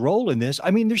media's role in this.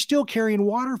 I mean, they're still carrying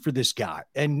water for this guy.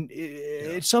 And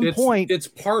at some point, it's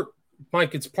part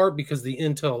because the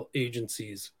intel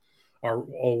agencies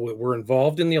were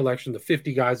involved in the election. The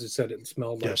 50 guys who said it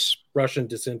smelled like Russian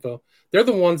disinfo. They're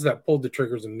the ones that pulled the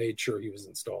triggers and made sure he was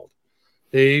installed.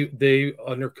 They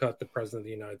undercut the president of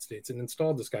the United States and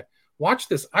installed this guy. Watch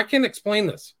this. I can't explain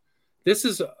this. This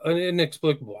is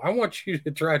inexplicable. I want you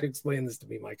to try to explain this to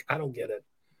me, Mike. I don't get it.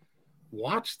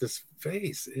 Watch this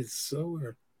face. It's so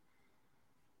weird.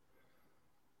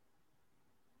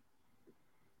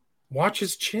 Watch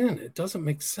his chin. It doesn't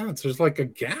make sense. There's like a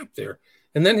gap there.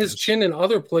 And then his chin in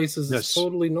other places is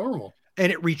totally normal.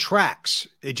 And it retracts.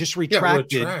 It just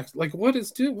retracted. Yeah, retracts. Like,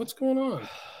 what's going on?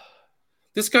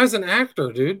 This guy's an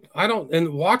actor, dude. And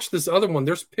watch this other one.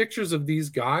 There's pictures of these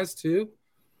guys too,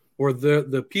 where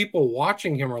the people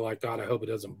watching him are like, God, I hope it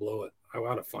doesn't blow it. I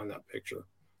got to find that picture.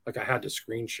 Like, I had to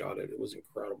screenshot it. It was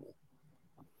incredible.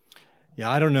 Yeah,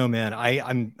 I don't know, man.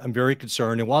 I'm very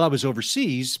concerned. And while I was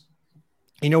overseas,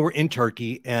 we're in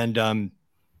Turkey, and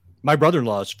my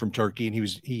brother-in-law is from Turkey, and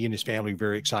he and his family were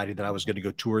very excited that I was going to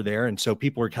go tour there. And so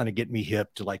people are kind of getting me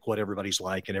hip to like what everybody's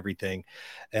like and everything.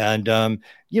 And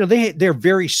they're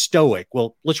very stoic.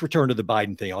 Well, let's return to the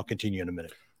Biden thing. I'll continue in a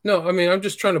minute. No, I mean, I'm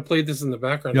just trying to play this in the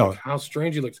background. No. Like how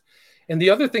strange he looks. And the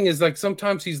other thing is, like,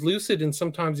 sometimes he's lucid and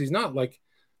sometimes he's not. Like,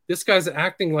 this guy's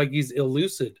acting like he's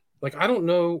illucid. Like, I don't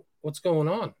know what's going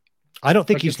on. I don't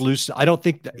think he's loose. I don't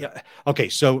think that. Yeah. Okay.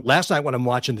 So last night when I'm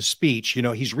watching the speech,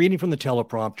 he's reading from the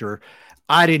teleprompter.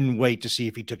 I didn't wait to see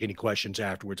if he took any questions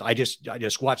afterwards. I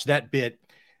just watched that bit.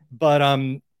 But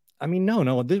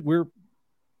no,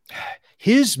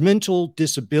 his mental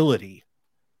disability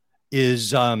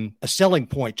is a selling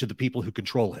point to the people who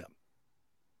control him.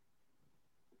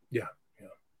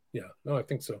 Yeah. No, I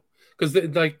think so. Because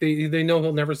they know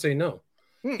he'll never say no.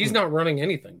 Mm-mm. He's not running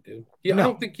anything, dude. No. I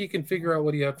don't think he can figure out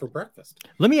what he had for breakfast.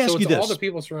 Let me ask you this. All the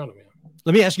people surrounding him.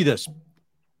 Let me ask you this,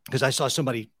 because I saw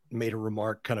somebody made a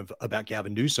remark kind of about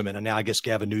Gavin Newsom, and now I guess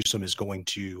Gavin Newsom is going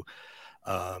to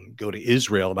go to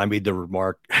Israel. And I made the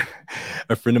remark,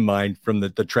 a friend of mine from the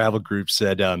travel group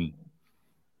said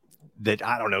that,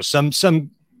 I don't know, some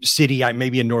city,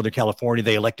 maybe in Northern California,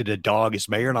 they elected a dog as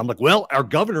mayor. And I'm like, well, our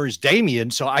governor is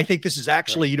Damien. So I think this is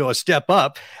actually, a step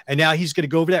up. And now he's going to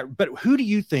go over that. But who do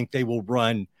you think they will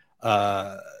run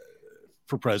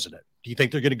for president? Do you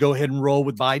think they're going to go ahead and roll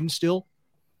with Biden still?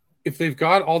 If they've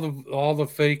got all the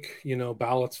fake,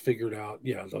 ballots figured out,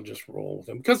 yeah, they'll just roll with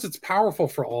them because it's powerful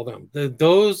for all them.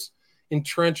 Those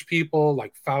entrenched people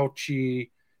like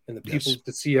Fauci and the people at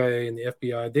the CIA and the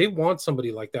FBI, they want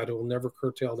somebody like that who will never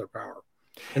curtail their power.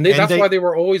 And that's why they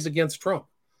were always against Trump,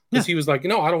 because he was like,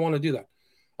 no, I don't want to do that.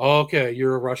 Okay,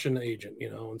 you're a Russian agent,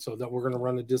 and so that we're going to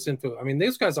run the disinfo. I mean,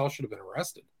 these guys all should have been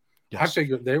arrested. Yes. I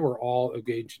figured they were all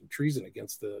engaged in treason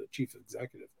against the chief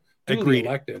executive. Agreed.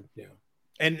 Elected, yeah.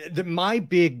 And my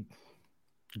big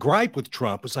gripe with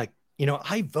Trump was like,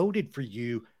 I voted for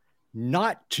you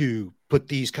not to put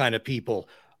these kind of people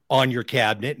on your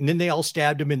cabinet. And then they all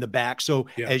stabbed him in the back. So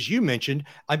as you mentioned,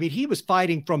 I mean, he was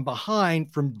fighting from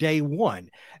behind from day one.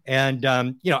 And,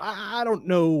 I don't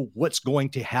know what's going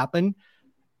to happen.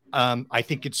 I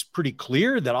think it's pretty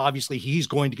clear that obviously he's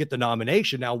going to get the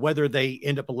nomination. Now, whether they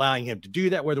end up allowing him to do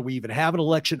that, whether we even have an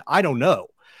election, I don't know.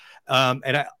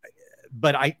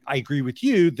 But I agree with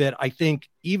you that I think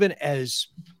even as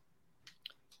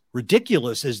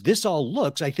ridiculous as this all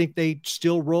looks, I think they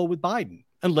still roll with Biden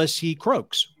unless he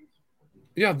croaks.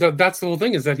 Yeah, that's the whole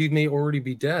thing, is that he may already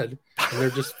be dead,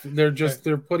 and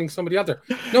they're putting somebody out there.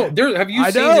 No, have you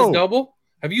seen his double?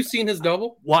 Have you seen his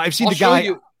double? Well, I've seen the guy.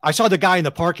 I saw the guy in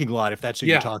the parking lot. If that's what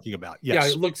you're talking about, yes.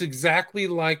 Yeah, it looks exactly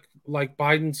like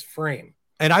Biden's frame.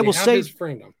 And I will say, his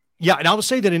frame on. Yeah, and I will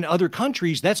say that in other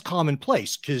countries that's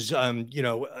commonplace because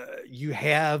you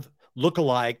have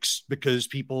lookalikes because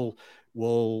people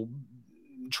will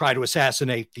try to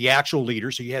assassinate the actual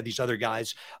leader. So you have these other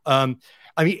guys.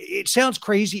 I mean, it sounds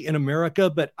crazy in America,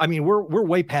 but I mean, we're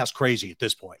way past crazy at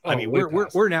this point. I mean,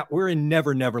 we're in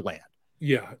Never land.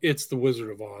 Yeah, it's the Wizard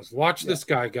of Oz. Watch this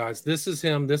guy, guys. This is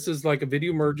him. This is like a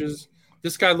video merges.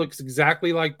 This guy looks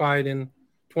exactly like Biden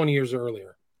 20 years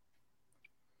earlier.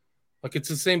 Like it's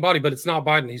the same body, but it's not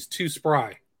Biden. He's too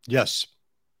spry. Yes.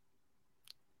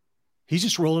 He's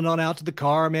just rolling on out to the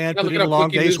car, man. Put in a long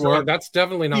day's work. That's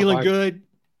definitely not feeling Biden. Good.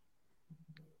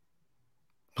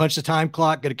 Punch the time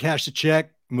clock, got to cash the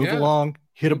check, move along,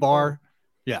 hit a bar.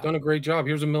 Yeah. Done a great job.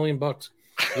 Here's $1 million.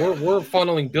 We're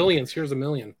funneling billions. Here's $1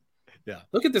 million. Yeah.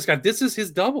 Look at this guy. This is his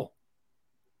double.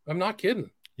 I'm not kidding.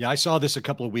 Yeah, I saw this a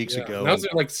couple of weeks ago. Those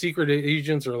are like secret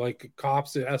agents or like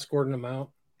cops escorting him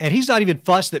out. And he's not even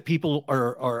fussed that people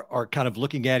are kind of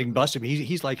looking at him, busting him.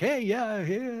 He's like, hey, yeah.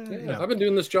 I've been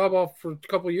doing this job for a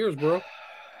couple of years, bro.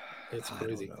 It's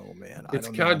crazy. I don't know, man. It's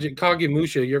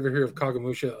Kagemusha. You ever hear of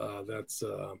Kagemusha? That's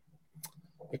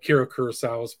Akira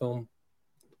Kurosawa's film,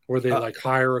 where they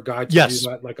hire a guy to do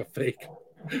that, like a fake.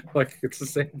 Like it's the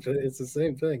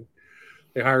same thing.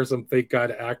 They hire some fake guy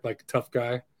to act like a tough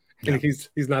guy, and he's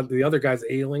not. The other guy's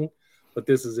ailing, but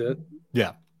this is it.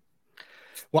 Yeah.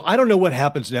 Well, I don't know what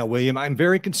happens now, William. I'm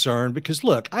very concerned because,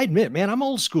 look, I admit, man, I'm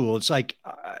old school. It's like,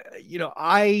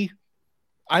 I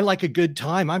like a good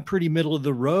time. I'm pretty middle of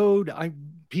the road.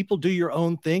 People do your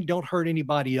own thing. Don't hurt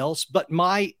anybody else. But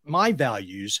my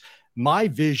values, my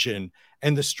vision,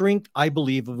 and the strength, I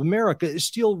believe, of America is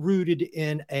still rooted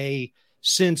in a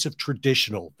sense of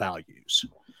traditional values.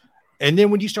 And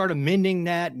then when you start amending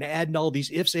that and adding all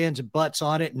these ifs, ands, and buts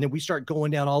on it, and then we start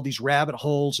going down all these rabbit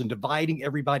holes and dividing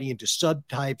everybody into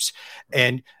subtypes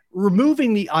and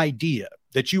removing the idea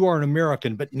that you are an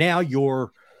American, but now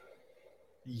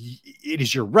it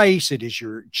is your race, it is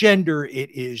your gender,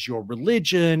 it is your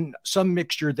religion, some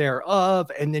mixture thereof,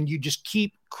 and then you just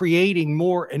keep creating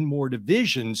more and more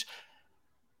divisions.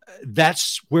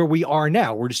 That's where we are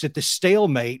now. We're just at the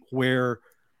stalemate where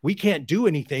we can't do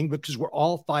anything because we're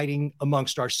all fighting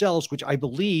amongst ourselves, which I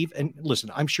believe, and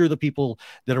listen, I'm sure the people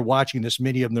that are watching this,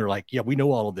 many of them, they're like, yeah, we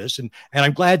know all of this. And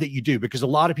I'm glad that you do, because a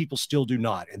lot of people still do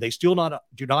not, and they still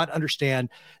do not understand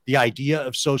the idea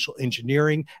of social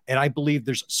engineering. And I believe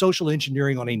there's social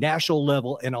engineering on a national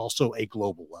level and also a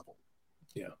global level.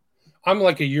 Yeah. I'm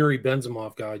like a Yuri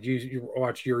Benzimov guy. You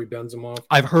watch Yuri Benzimov?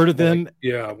 I've heard of them.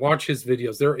 Yeah, watch his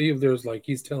videos. There's like,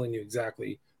 he's telling you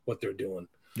exactly what they're doing.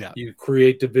 Yeah, you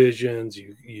create divisions,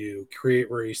 you create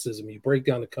racism, you break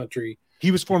down the country.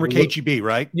 He was former KGB,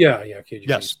 right? Yeah, KGB.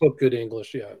 Yes. He spoke good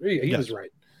English. Yeah, he was right.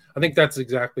 I think that's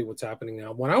exactly what's happening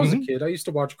now. When I was a kid, I used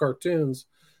to watch cartoons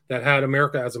that had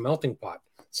America as a melting pot.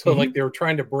 So like they were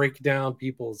trying to break down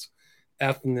people's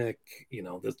ethnic,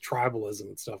 the tribalism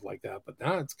and stuff like that. But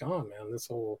now it's gone, man. This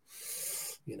whole,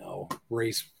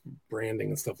 race branding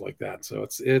and stuff like that. So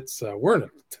it's we're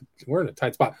in a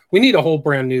tight spot. We need a whole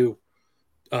brand new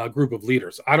group of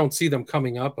leaders. I don't see them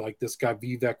coming up like this guy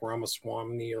Vivek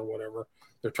Ramaswamy or whatever.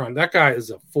 That guy is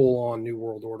a full-on New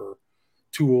World Order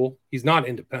tool. He's not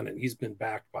independent. He's been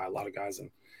backed by a lot of guys,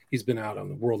 and he's been out on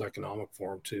the World Economic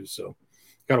Forum too. So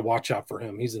got to watch out for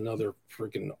him. He's another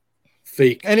freaking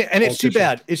fake. And it's too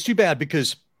bad. It's too bad,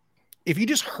 because if you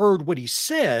just heard what he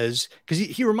says, because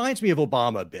he reminds me of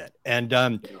Obama a bit, and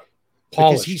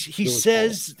because he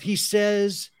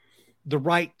says the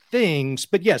right things.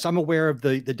 But yes, I'm aware of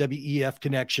the WEF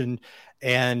connection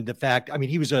and the fact, I mean,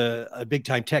 he was a big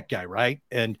time tech guy, right?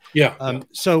 And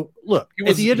so look,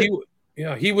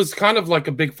 he was kind of like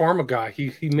a big pharma guy.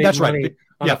 He made money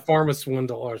on a pharma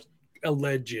swindle, or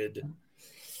alleged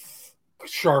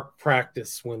sharp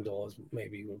practice swindle is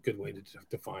maybe a good way to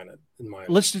define it. In my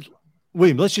opinion.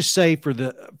 William, let's just say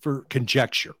for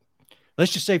conjecture,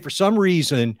 let's just say for some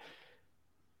reason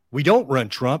we don't run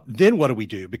Trump, then what do we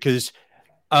do? Because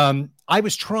I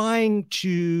was trying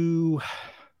to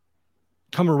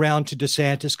come around to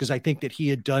DeSantis because I think that he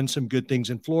had done some good things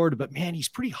in Florida, but man, he's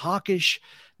pretty hawkish.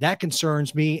 That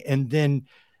concerns me. And then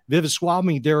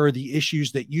Vivaswamy, there are the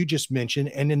issues that you just mentioned.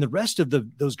 And then the rest of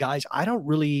those guys, I don't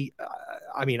really,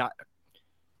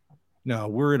 no,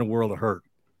 we're in a world of hurt.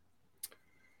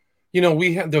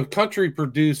 The country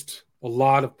produced a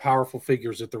lot of powerful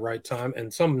figures at the right time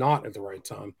and some not at the right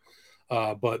time.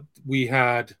 But we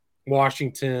had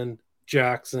Washington,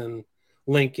 Jackson,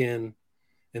 Lincoln,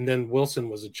 and then Wilson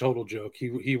was a total joke.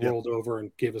 He rolled over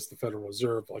and gave us the Federal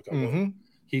Reserve.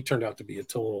 He turned out to be a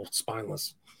total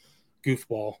spineless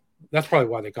goofball. That's probably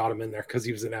why they got him in there, because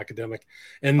he was an academic.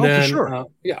 And then, for sure.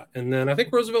 And then I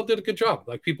think Roosevelt did a good job.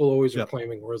 Like, people always are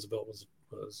claiming Roosevelt was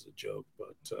a joke,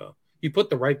 but he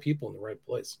put the right people in the right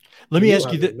place. Let me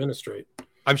ask you this. Administrate.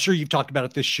 I'm sure you've talked about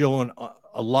it this show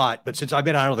a lot, but since I've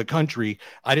been out of the country,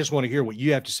 I just want to hear what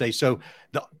you have to say. So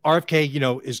the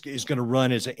RFK, is going to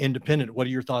run as an independent. What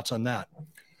are your thoughts on that?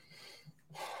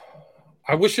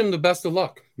 I wish him the best of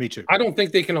luck. Me too. I don't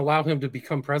think they can allow him to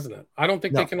become president. I don't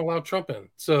think they can allow Trump in.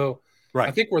 So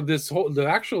I think where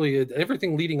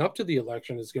everything leading up to the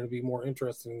election is going to be more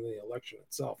interesting than the election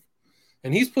itself.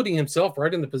 And he's putting himself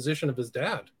right in the position of his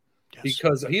dad,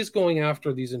 because he's going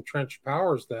after these entrenched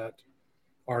powers that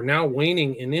are now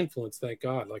waning in influence. Thank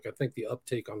God. Like, I think the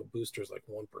uptake on the booster is like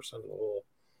 1% of the whole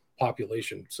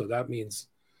population. So that means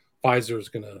Pfizer is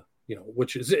going to,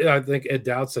 which is, I think Ed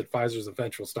Dowd said Pfizer's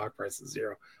eventual stock price is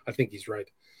 0. I think he's right.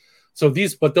 So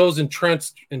those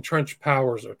entrenched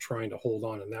powers are trying to hold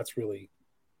on. And that's really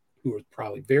who are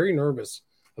probably very nervous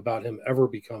about him ever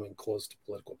becoming close to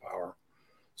political power.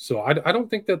 So I don't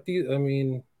think that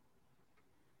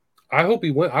I hope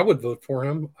he went. I would vote for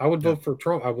him. I would vote for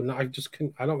Trump. I would not.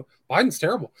 Biden's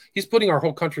terrible. He's putting our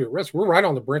whole country at risk. We're right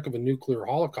on the brink of a nuclear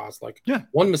holocaust.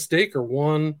 One mistake or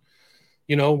one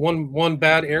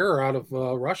bad error out of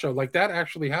Russia, like that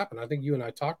actually happened. I think you and I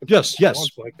talked about yes,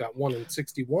 like that one in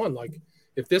 1961. Like,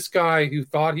 if this guy who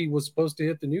thought he was supposed to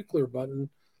hit the nuclear button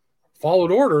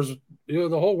followed orders, the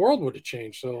whole world would have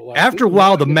changed. So after a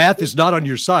while, the math is not on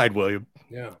your side, William.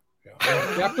 Yeah.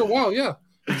 After a while, yeah,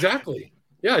 exactly.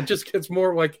 Yeah, it just gets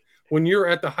more like when you're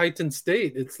at the heightened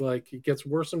state, it's like it gets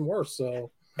worse and worse. So,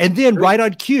 and then right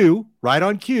on cue,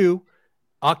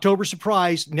 October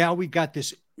surprise. Now we've got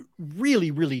this really,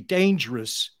 really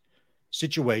dangerous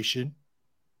situation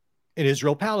in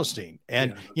Israel-Palestine,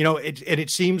 and it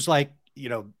seems like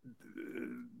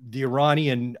the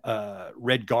Iranian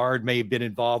Red Guard may have been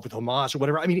involved with Hamas or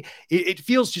whatever. I mean, it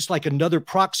feels just like another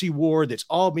proxy war that's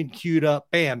all been queued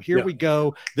up. Bam, here we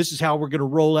go. This is how we're going to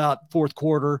roll out fourth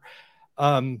quarter.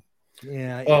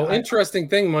 Interesting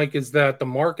thing, Mike, is that the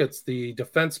markets, the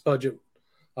defense budget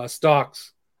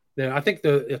stocks, I think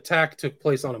the attack took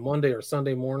place on a Monday or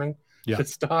Sunday morning. Yeah. The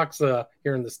stocks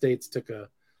here in the States took a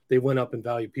they went up in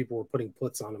value. People were putting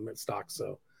puts on them at stocks.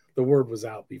 So the word was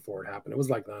out before it happened. It was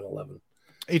like 9/11.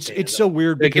 It's so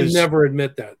weird they because can never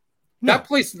admit that. No. That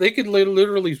place, they could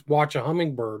literally watch a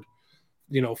hummingbird,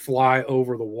 fly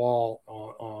over the wall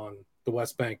on the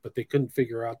West Bank, but they couldn't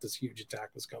figure out this huge attack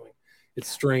was coming. It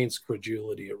strains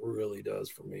credulity. It really does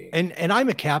for me. And I'm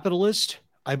a capitalist.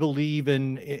 I believe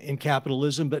in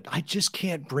capitalism, but I just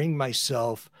can't bring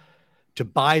myself to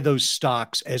buy those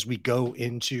stocks as we go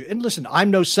into. And listen,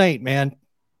 I'm no saint, man.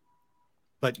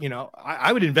 But,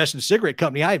 I would invest in a cigarette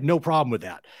company. I have no problem with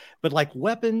that. But like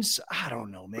weapons, I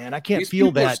don't know, man. I can't These feel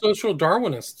people that. Are social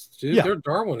Darwinists, dude. Yeah. They're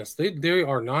Darwinists. They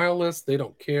are nihilists. They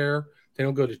don't care. They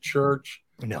don't go to church.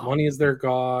 No. Money is their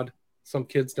God. Some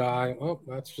kids die. Oh,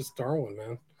 that's just Darwin,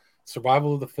 man.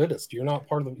 Survival of the fittest. You're not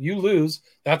part of you lose.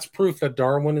 That's proof that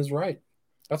Darwin is right.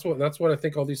 That's what I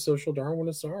think all these social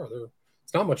Darwinists are.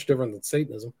 It's not much different than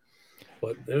Satanism.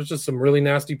 But there's just some really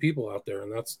nasty people out there,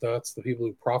 and that's the people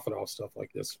who profit off stuff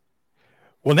like this.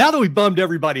 Well, now that we bummed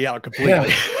everybody out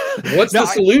completely, what's the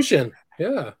solution?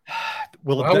 Well,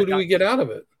 how do we get out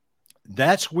of it?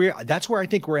 That's where I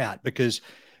think we're at, because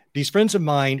these friends of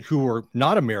mine who are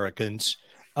not Americans,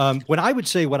 when I would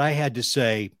say what I had to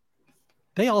say,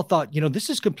 they all thought,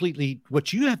 this is completely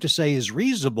what you have to say is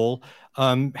reasonable.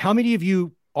 How many of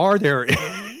you are there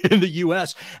in the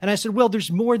U.S.? And I said, well,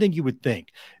 there's more than you would think.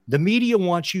 The media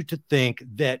wants you to think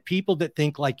that people that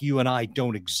think like you and I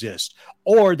don't exist,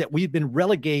 or that we've been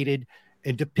relegated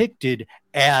and depicted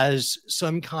as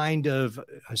some kind of,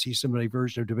 I see somebody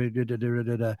version of,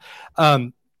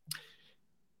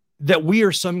 that we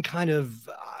are some kind of,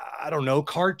 I don't know,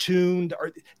 cartoon.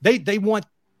 Or they want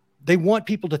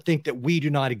people to think that we do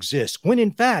not exist, when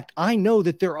in fact, I know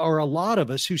that there are a lot of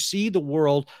us who see the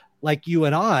world like you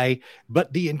and I,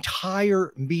 but the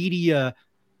entire media,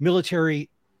 military,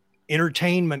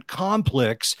 entertainment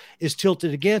complex is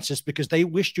tilted against us because they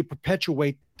wish to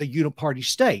perpetuate the uniparty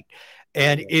state.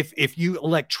 And if you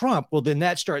elect Trump, well, then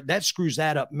that screws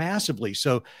that up massively.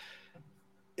 So,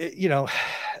 when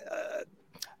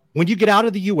you get out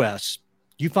of the U.S.,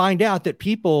 you find out that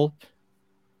people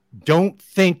don't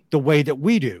think the way that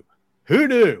we do. Who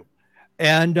knew?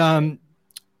 And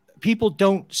people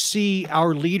don't see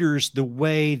our leaders the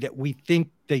way that we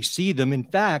think they see them. In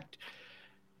fact,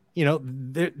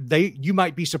 you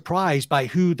might be surprised by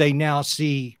who they now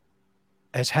see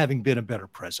as having been a better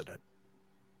president.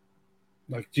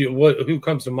 Like, who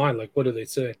comes to mind? Like, what do they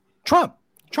say? Trump.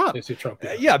 They say Trump.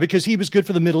 Yeah, because he was good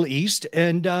for the Middle East.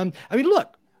 And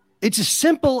look, it's as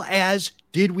simple as,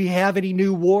 did we have any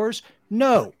new wars?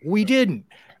 No, we didn't.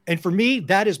 And for me,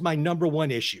 that is my number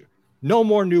one issue. No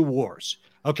more new wars.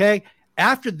 Okay.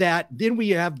 After that, then we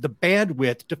have the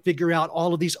bandwidth to figure out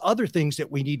all of these other things that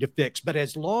we need to fix. But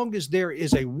as long as there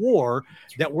is a war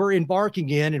that we're embarking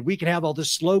in, and we can have all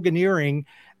this sloganeering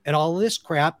and all this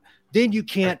crap, then you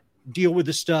can't deal with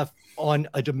the stuff on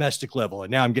a domestic level.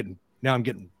 And now I'm getting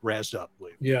razzed up.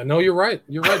 Yeah, no, you're right.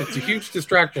 It's a huge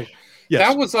distraction.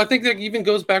 Yes. I think that even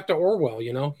goes back to Orwell.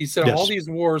 He said all these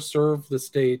wars serve the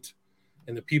state,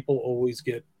 and the people always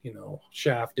get,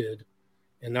 shafted.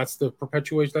 And that's the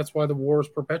perpetuation. That's why the war is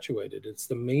perpetuated. It's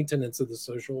the maintenance of the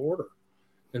social order.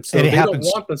 And so they don't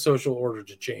want the social order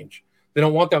to change. They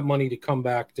don't want that money to come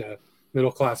back to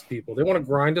middle-class people. They want to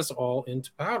grind us all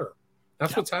into powder.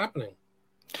 That's what's happening.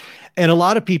 And a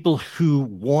lot of people who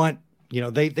want,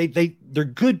 they're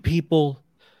good people,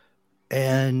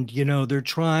 and, they're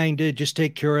trying to just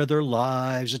take care of their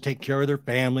lives and take care of their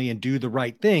family and do the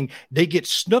right thing. They get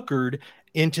snookered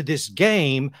into this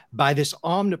game by this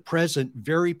omnipresent,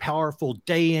 very powerful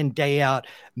day in, day out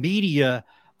media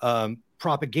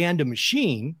propaganda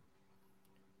machine.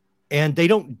 And they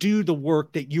don't do the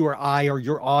work that you or I or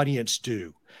your audience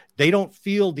do. They don't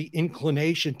feel the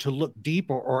inclination to look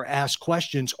deeper or ask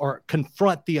questions or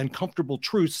confront the uncomfortable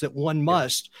truths that one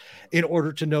must in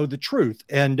order to know the truth.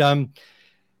 And,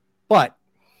 but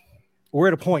we're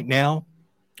at a point now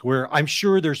where I'm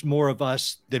sure there's more of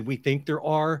us than we think there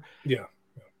are. Yeah.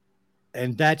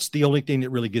 And that's the only thing that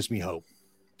really gives me hope.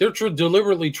 They're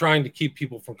deliberately trying to keep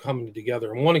people from coming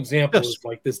together. And one example is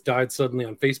like this died suddenly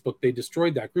on Facebook. They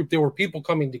destroyed that group. There were people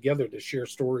coming together to share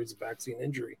stories of vaccine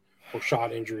injury or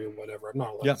shot injury or whatever. I'm not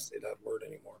allowed to say that word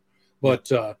anymore.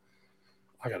 But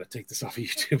I got to take this off of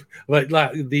YouTube. But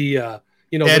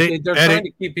they're trying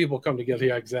to keep people come together.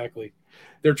 Yeah, exactly.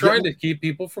 They're trying to keep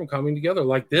people from coming together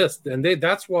like this. And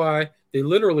that's why they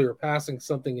literally are passing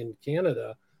something in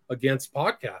Canada against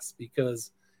podcasts,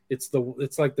 because it's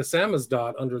like the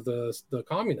samizdat under the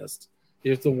communists.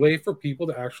 It's a way for people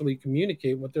to actually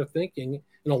communicate what they're thinking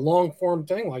in a long form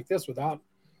thing like this without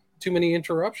too many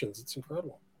interruptions. It's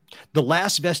incredible. The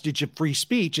last vestige of free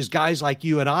speech is guys like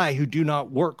you and I who do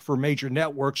not work for major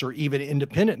networks or even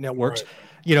independent networks. Right.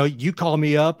 You know, you call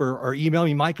me up or email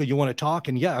me, Michael, you want to talk?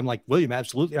 And yeah, I'm like, William,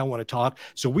 absolutely, I want to talk.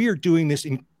 So we are doing this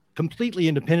completely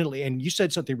independently. And you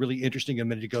said something really interesting a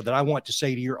minute ago that I want to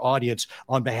say to your audience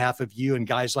on behalf of you and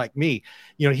guys like me.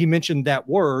 You know, he mentioned that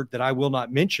word that I will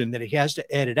not mention that he has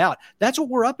to edit out. That's what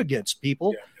we're up against,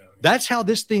 people. Yeah. That's how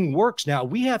this thing works now.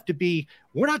 We have to be,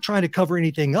 we're not trying to cover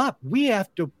anything up. We have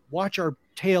to watch our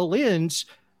tail ends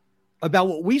about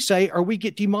what we say or we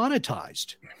get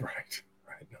demonetized. Right.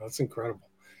 No, that's incredible.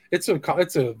 It's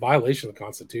a violation of the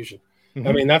Constitution. Mm-hmm.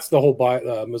 I mean, that's the whole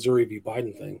Missouri v.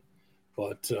 Biden thing.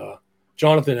 But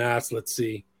Jonathan asked, let's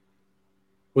see,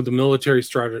 would the military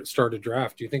start a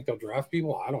draft? Do you think they'll draft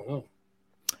people? I don't know.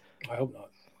 I hope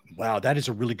not. Wow, that is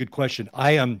a really good question.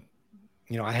 I am.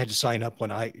 You know, I had to sign up when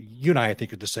you and I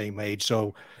think, are the same age.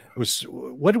 So it was,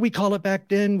 what did we call it back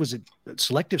then? Was it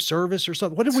selective service or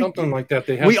something? What did something like that.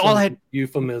 We all had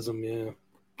euphemism. Yeah.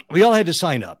 We all had to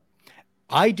sign up.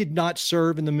 I did not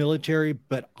serve in the military,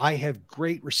 but I have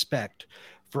great respect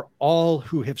for all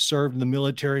who have served in the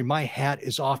military. My hat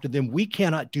is off to them. We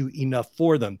cannot do enough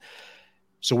for them.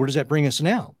 So where does that bring us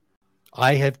now?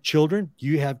 I have children.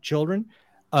 You have children.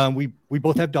 We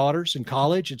both have daughters in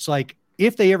college. It's like,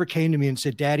 if they ever came to me and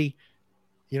said, Daddy,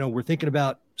 you know, we're thinking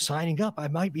about signing up, I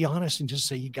might be honest and just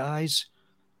say, you guys,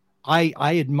 I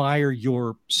admire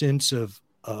your sense of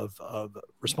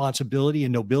responsibility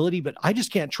and nobility, but I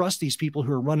just can't trust these people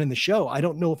who are running the show. I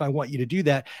don't know if I want you to do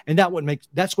that. And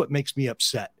that's what makes me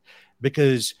upset,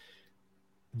 because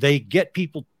they get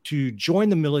people to join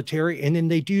the military and then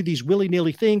they do these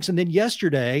willy-nilly things. And then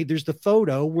yesterday there's the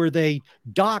photo where they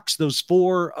dox those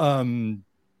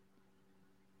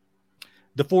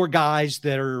the four guys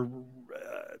that are,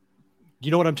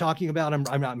 you know what I'm talking about?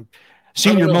 I'm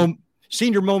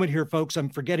senior moment here, folks. I'm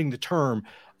forgetting the term.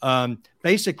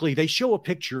 Basically, they show a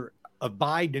picture of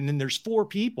Biden, and then there's four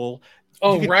people.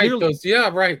 Oh, right.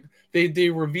 Right. They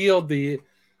revealed the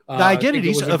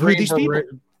identities of who these people.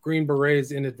 Green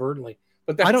Berets inadvertently,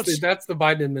 but that's the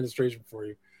Biden administration for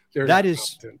you. That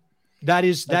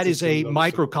is a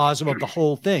microcosm of the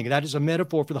whole thing. That is a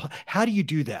metaphor for how do you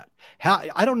do that?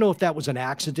 I don't know if that was an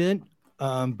accident,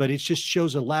 but it just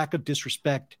shows a lack of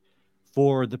disrespect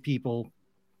for the people.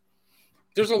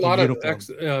 There's a lot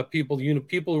of people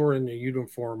who are in the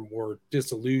uniform were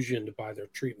disillusioned by their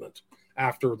treatment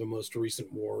after the most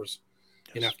recent wars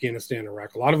in Afghanistan and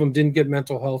Iraq. A lot of them didn't get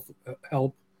mental health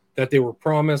help that they were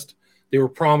promised. They were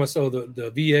promised,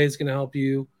 the VA is going to help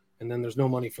you. And then there's no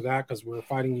money for that because we're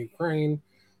fighting Ukraine.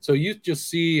 So you just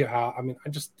see how,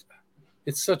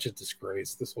 it's such a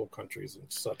disgrace. This whole country is in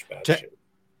such bad shape.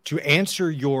 To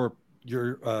answer your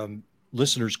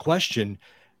listener's question,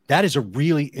 that is a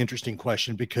really interesting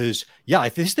question because,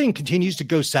 if this thing continues to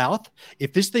go south,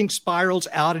 if this thing spirals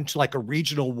out into like a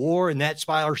regional war and that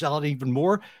spirals out even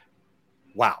more,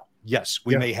 wow. Yes,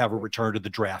 we may have a return to the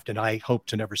draft, and I hope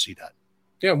to never see that.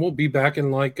 Yeah, we'll be back in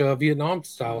like Vietnam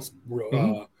style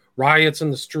riots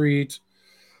in the street,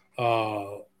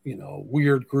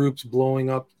 weird groups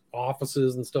blowing up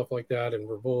offices and stuff like that, and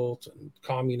revolt and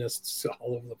communists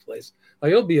all over the place. Like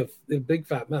it'll be a big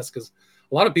fat mess because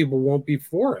a lot of people won't be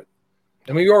for it.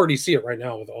 I mean, you already see it right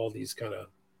now with all these kind of,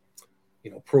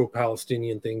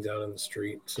 pro-Palestinian things out in the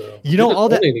street. So all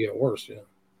that to get worse. Yeah.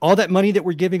 All that money that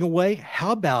we're giving away,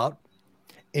 how about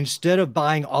instead of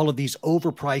buying all of these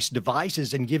overpriced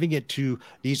devices and giving it to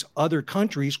these other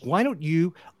countries, why don't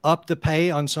you up the pay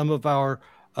on some of our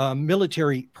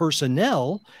military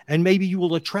personnel, and maybe you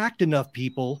will attract enough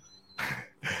people.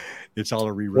 It's all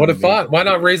a rerun. What a thought. Why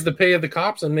not raise the pay of the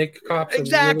cops and make cops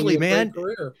exactly, man.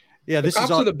 Career? Yeah, the cops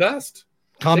are the best.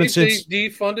 Common sense. They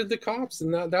defunded the cops,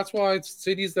 and that's why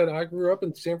cities that I grew up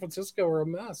in, San Francisco, are a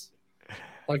mess.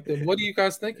 Like, what are you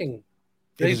guys thinking?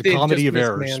 It is a comedy of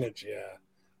errors.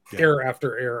 Error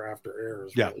after error after error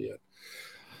is really it.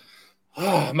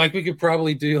 Oh, Mike, we could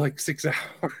probably do like 6 hours.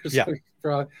 Yeah.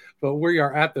 But we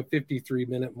are at the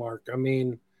 53-minute mark. I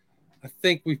mean, I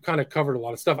think we've kind of covered a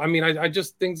lot of stuff. I mean, I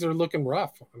just, things are looking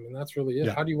rough. I mean, that's really it.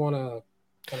 Yeah. How do you want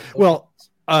to?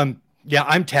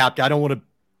 I'm tapped. I don't want to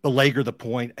belabor the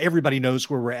point. Everybody knows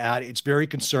where we're at. It's very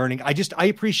concerning. I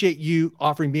appreciate you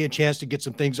offering me a chance to get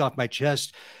some things off my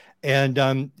chest.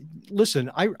 And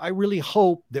listen, I really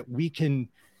hope that we can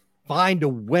find a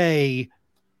way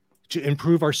to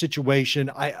improve our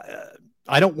situation.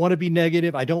 I don't want to be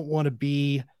negative. I don't want to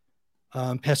be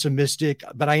pessimistic,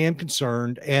 but I am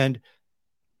concerned, and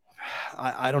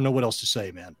I don't know what else to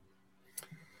say, man.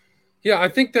 Yeah, I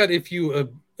think that if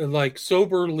you like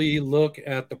soberly look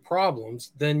at the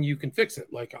problems, then you can fix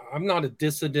it. Like, I'm not a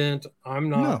dissident, I'm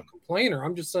not a complainer.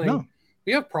 I'm just saying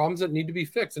we have problems that need to be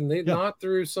fixed, and they not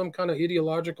through some kind of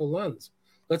ideological lens.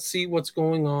 Let's see what's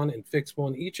going on and fix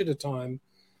one each at a time,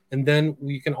 and then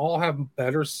we can all have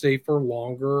better, safer,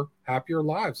 longer, happier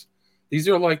lives. These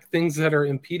are like things that are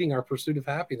impeding our pursuit of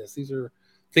happiness. These are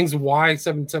things why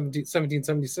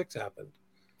 1776 happened.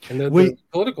 And the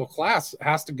political class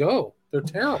has to go. They're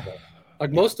terrible.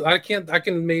 Like I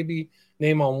can maybe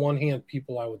name on one hand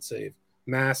people I would save.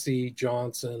 Massey,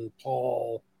 Johnson,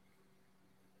 Paul.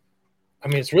 I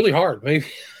mean, it's really hard. Maybe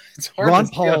it's hard.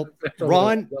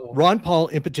 Ron Paul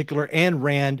in particular, and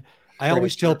Rand. I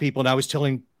always tell people, and I was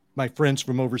telling my friends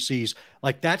from overseas,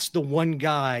 like, that's the one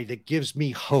guy that gives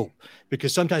me hope,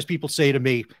 because sometimes people say to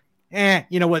me,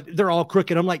 you know what, they're all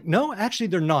crooked. I'm like, no, actually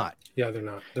they're not. Yeah, they're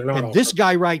not. They're not. And this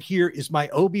guy right here is my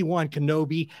Obi-Wan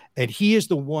Kenobi, and he is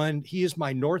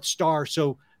my North Star.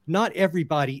 So not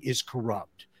everybody is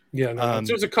corrupt. Yeah, no,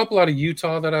 there's a couple out of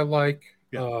Utah that I like.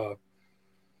 Yeah.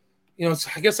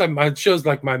 I guess it shows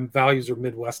like my values are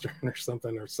Midwestern or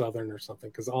something, or Southern or something,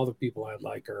 because all the people I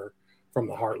like are from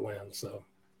the heartland. So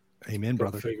amen,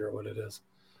 brother. Figure out what it is.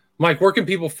 Mike, where can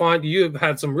people find you? Have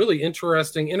had some really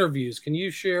interesting interviews. Can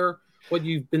you share what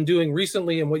you've been doing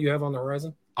recently and what you have on the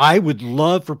horizon? I would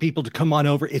love for people to come on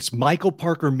over. It's Michael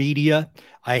Parker Media.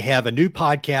 I have a new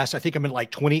podcast. I think I'm in like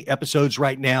 20 episodes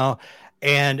right now.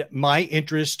 And my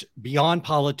interest beyond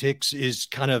politics is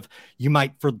kind of,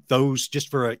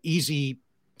 for an easy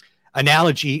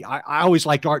analogy, I always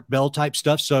liked Art Bell type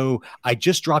stuff. So I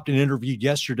just dropped an interview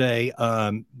yesterday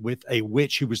with a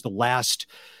witch who was the last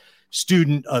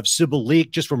student of Sybil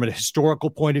Leek, just from a historical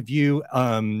point of view.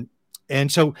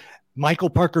 And so Michael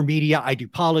Parker Media, I do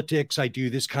politics. I do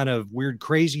this kind of weird,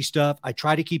 crazy stuff. I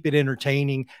try to keep it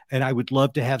entertaining, and I would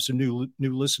love to have some new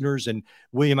listeners. And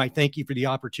William, I thank you for the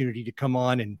opportunity to come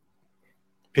on and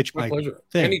pitch my pleasure.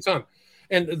 Thing. Anytime.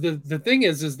 And the thing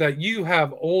is that you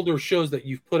have older shows that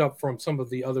you've put up from some of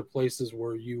the other places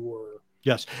where you were.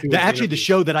 Yes. The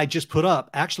show that I just put up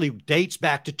actually dates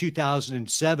back to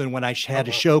 2007 when I had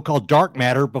a show called Dark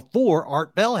Matter, before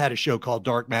Art Bell had a show called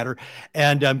Dark Matter.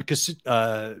 And because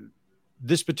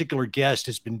this particular guest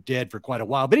has been dead for quite a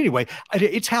while. But anyway,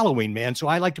 it's Halloween, man. So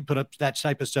I like to put up that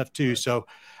type of stuff too. So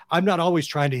I'm not always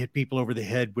trying to hit people over the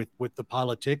head with the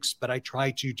politics, but I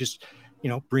try to just,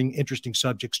 bring interesting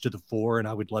subjects to the fore. And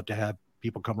I would love to have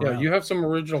people come around. Yeah, you have some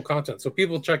original content. So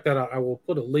people check that out. I will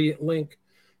put a link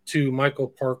to Michael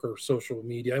Parker social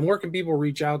media. And where can people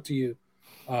reach out to you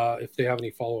if they have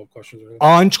any follow-up questions? Or anything?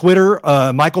 On Twitter,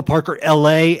 Michael Parker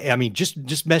LA. I mean,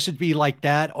 just message me like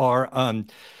that, or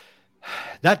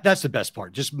that's the best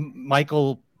part. Just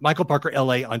Michael Parker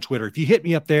LA on Twitter. If you hit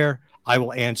me up there, I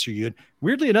will answer you. And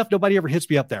weirdly enough, nobody ever hits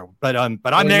me up there, but I'm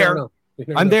there.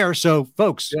 I'm there. So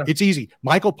folks, It's easy.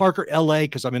 Michael Parker LA,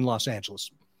 because I'm in Los Angeles.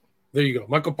 There you go.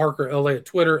 Michael Parker LA at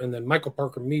Twitter, and then Michael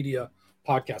Parker Media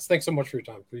podcast. Thanks so much for your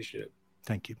time. Appreciate it.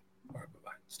 Thank you. All right.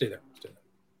 Bye-bye. Stay there.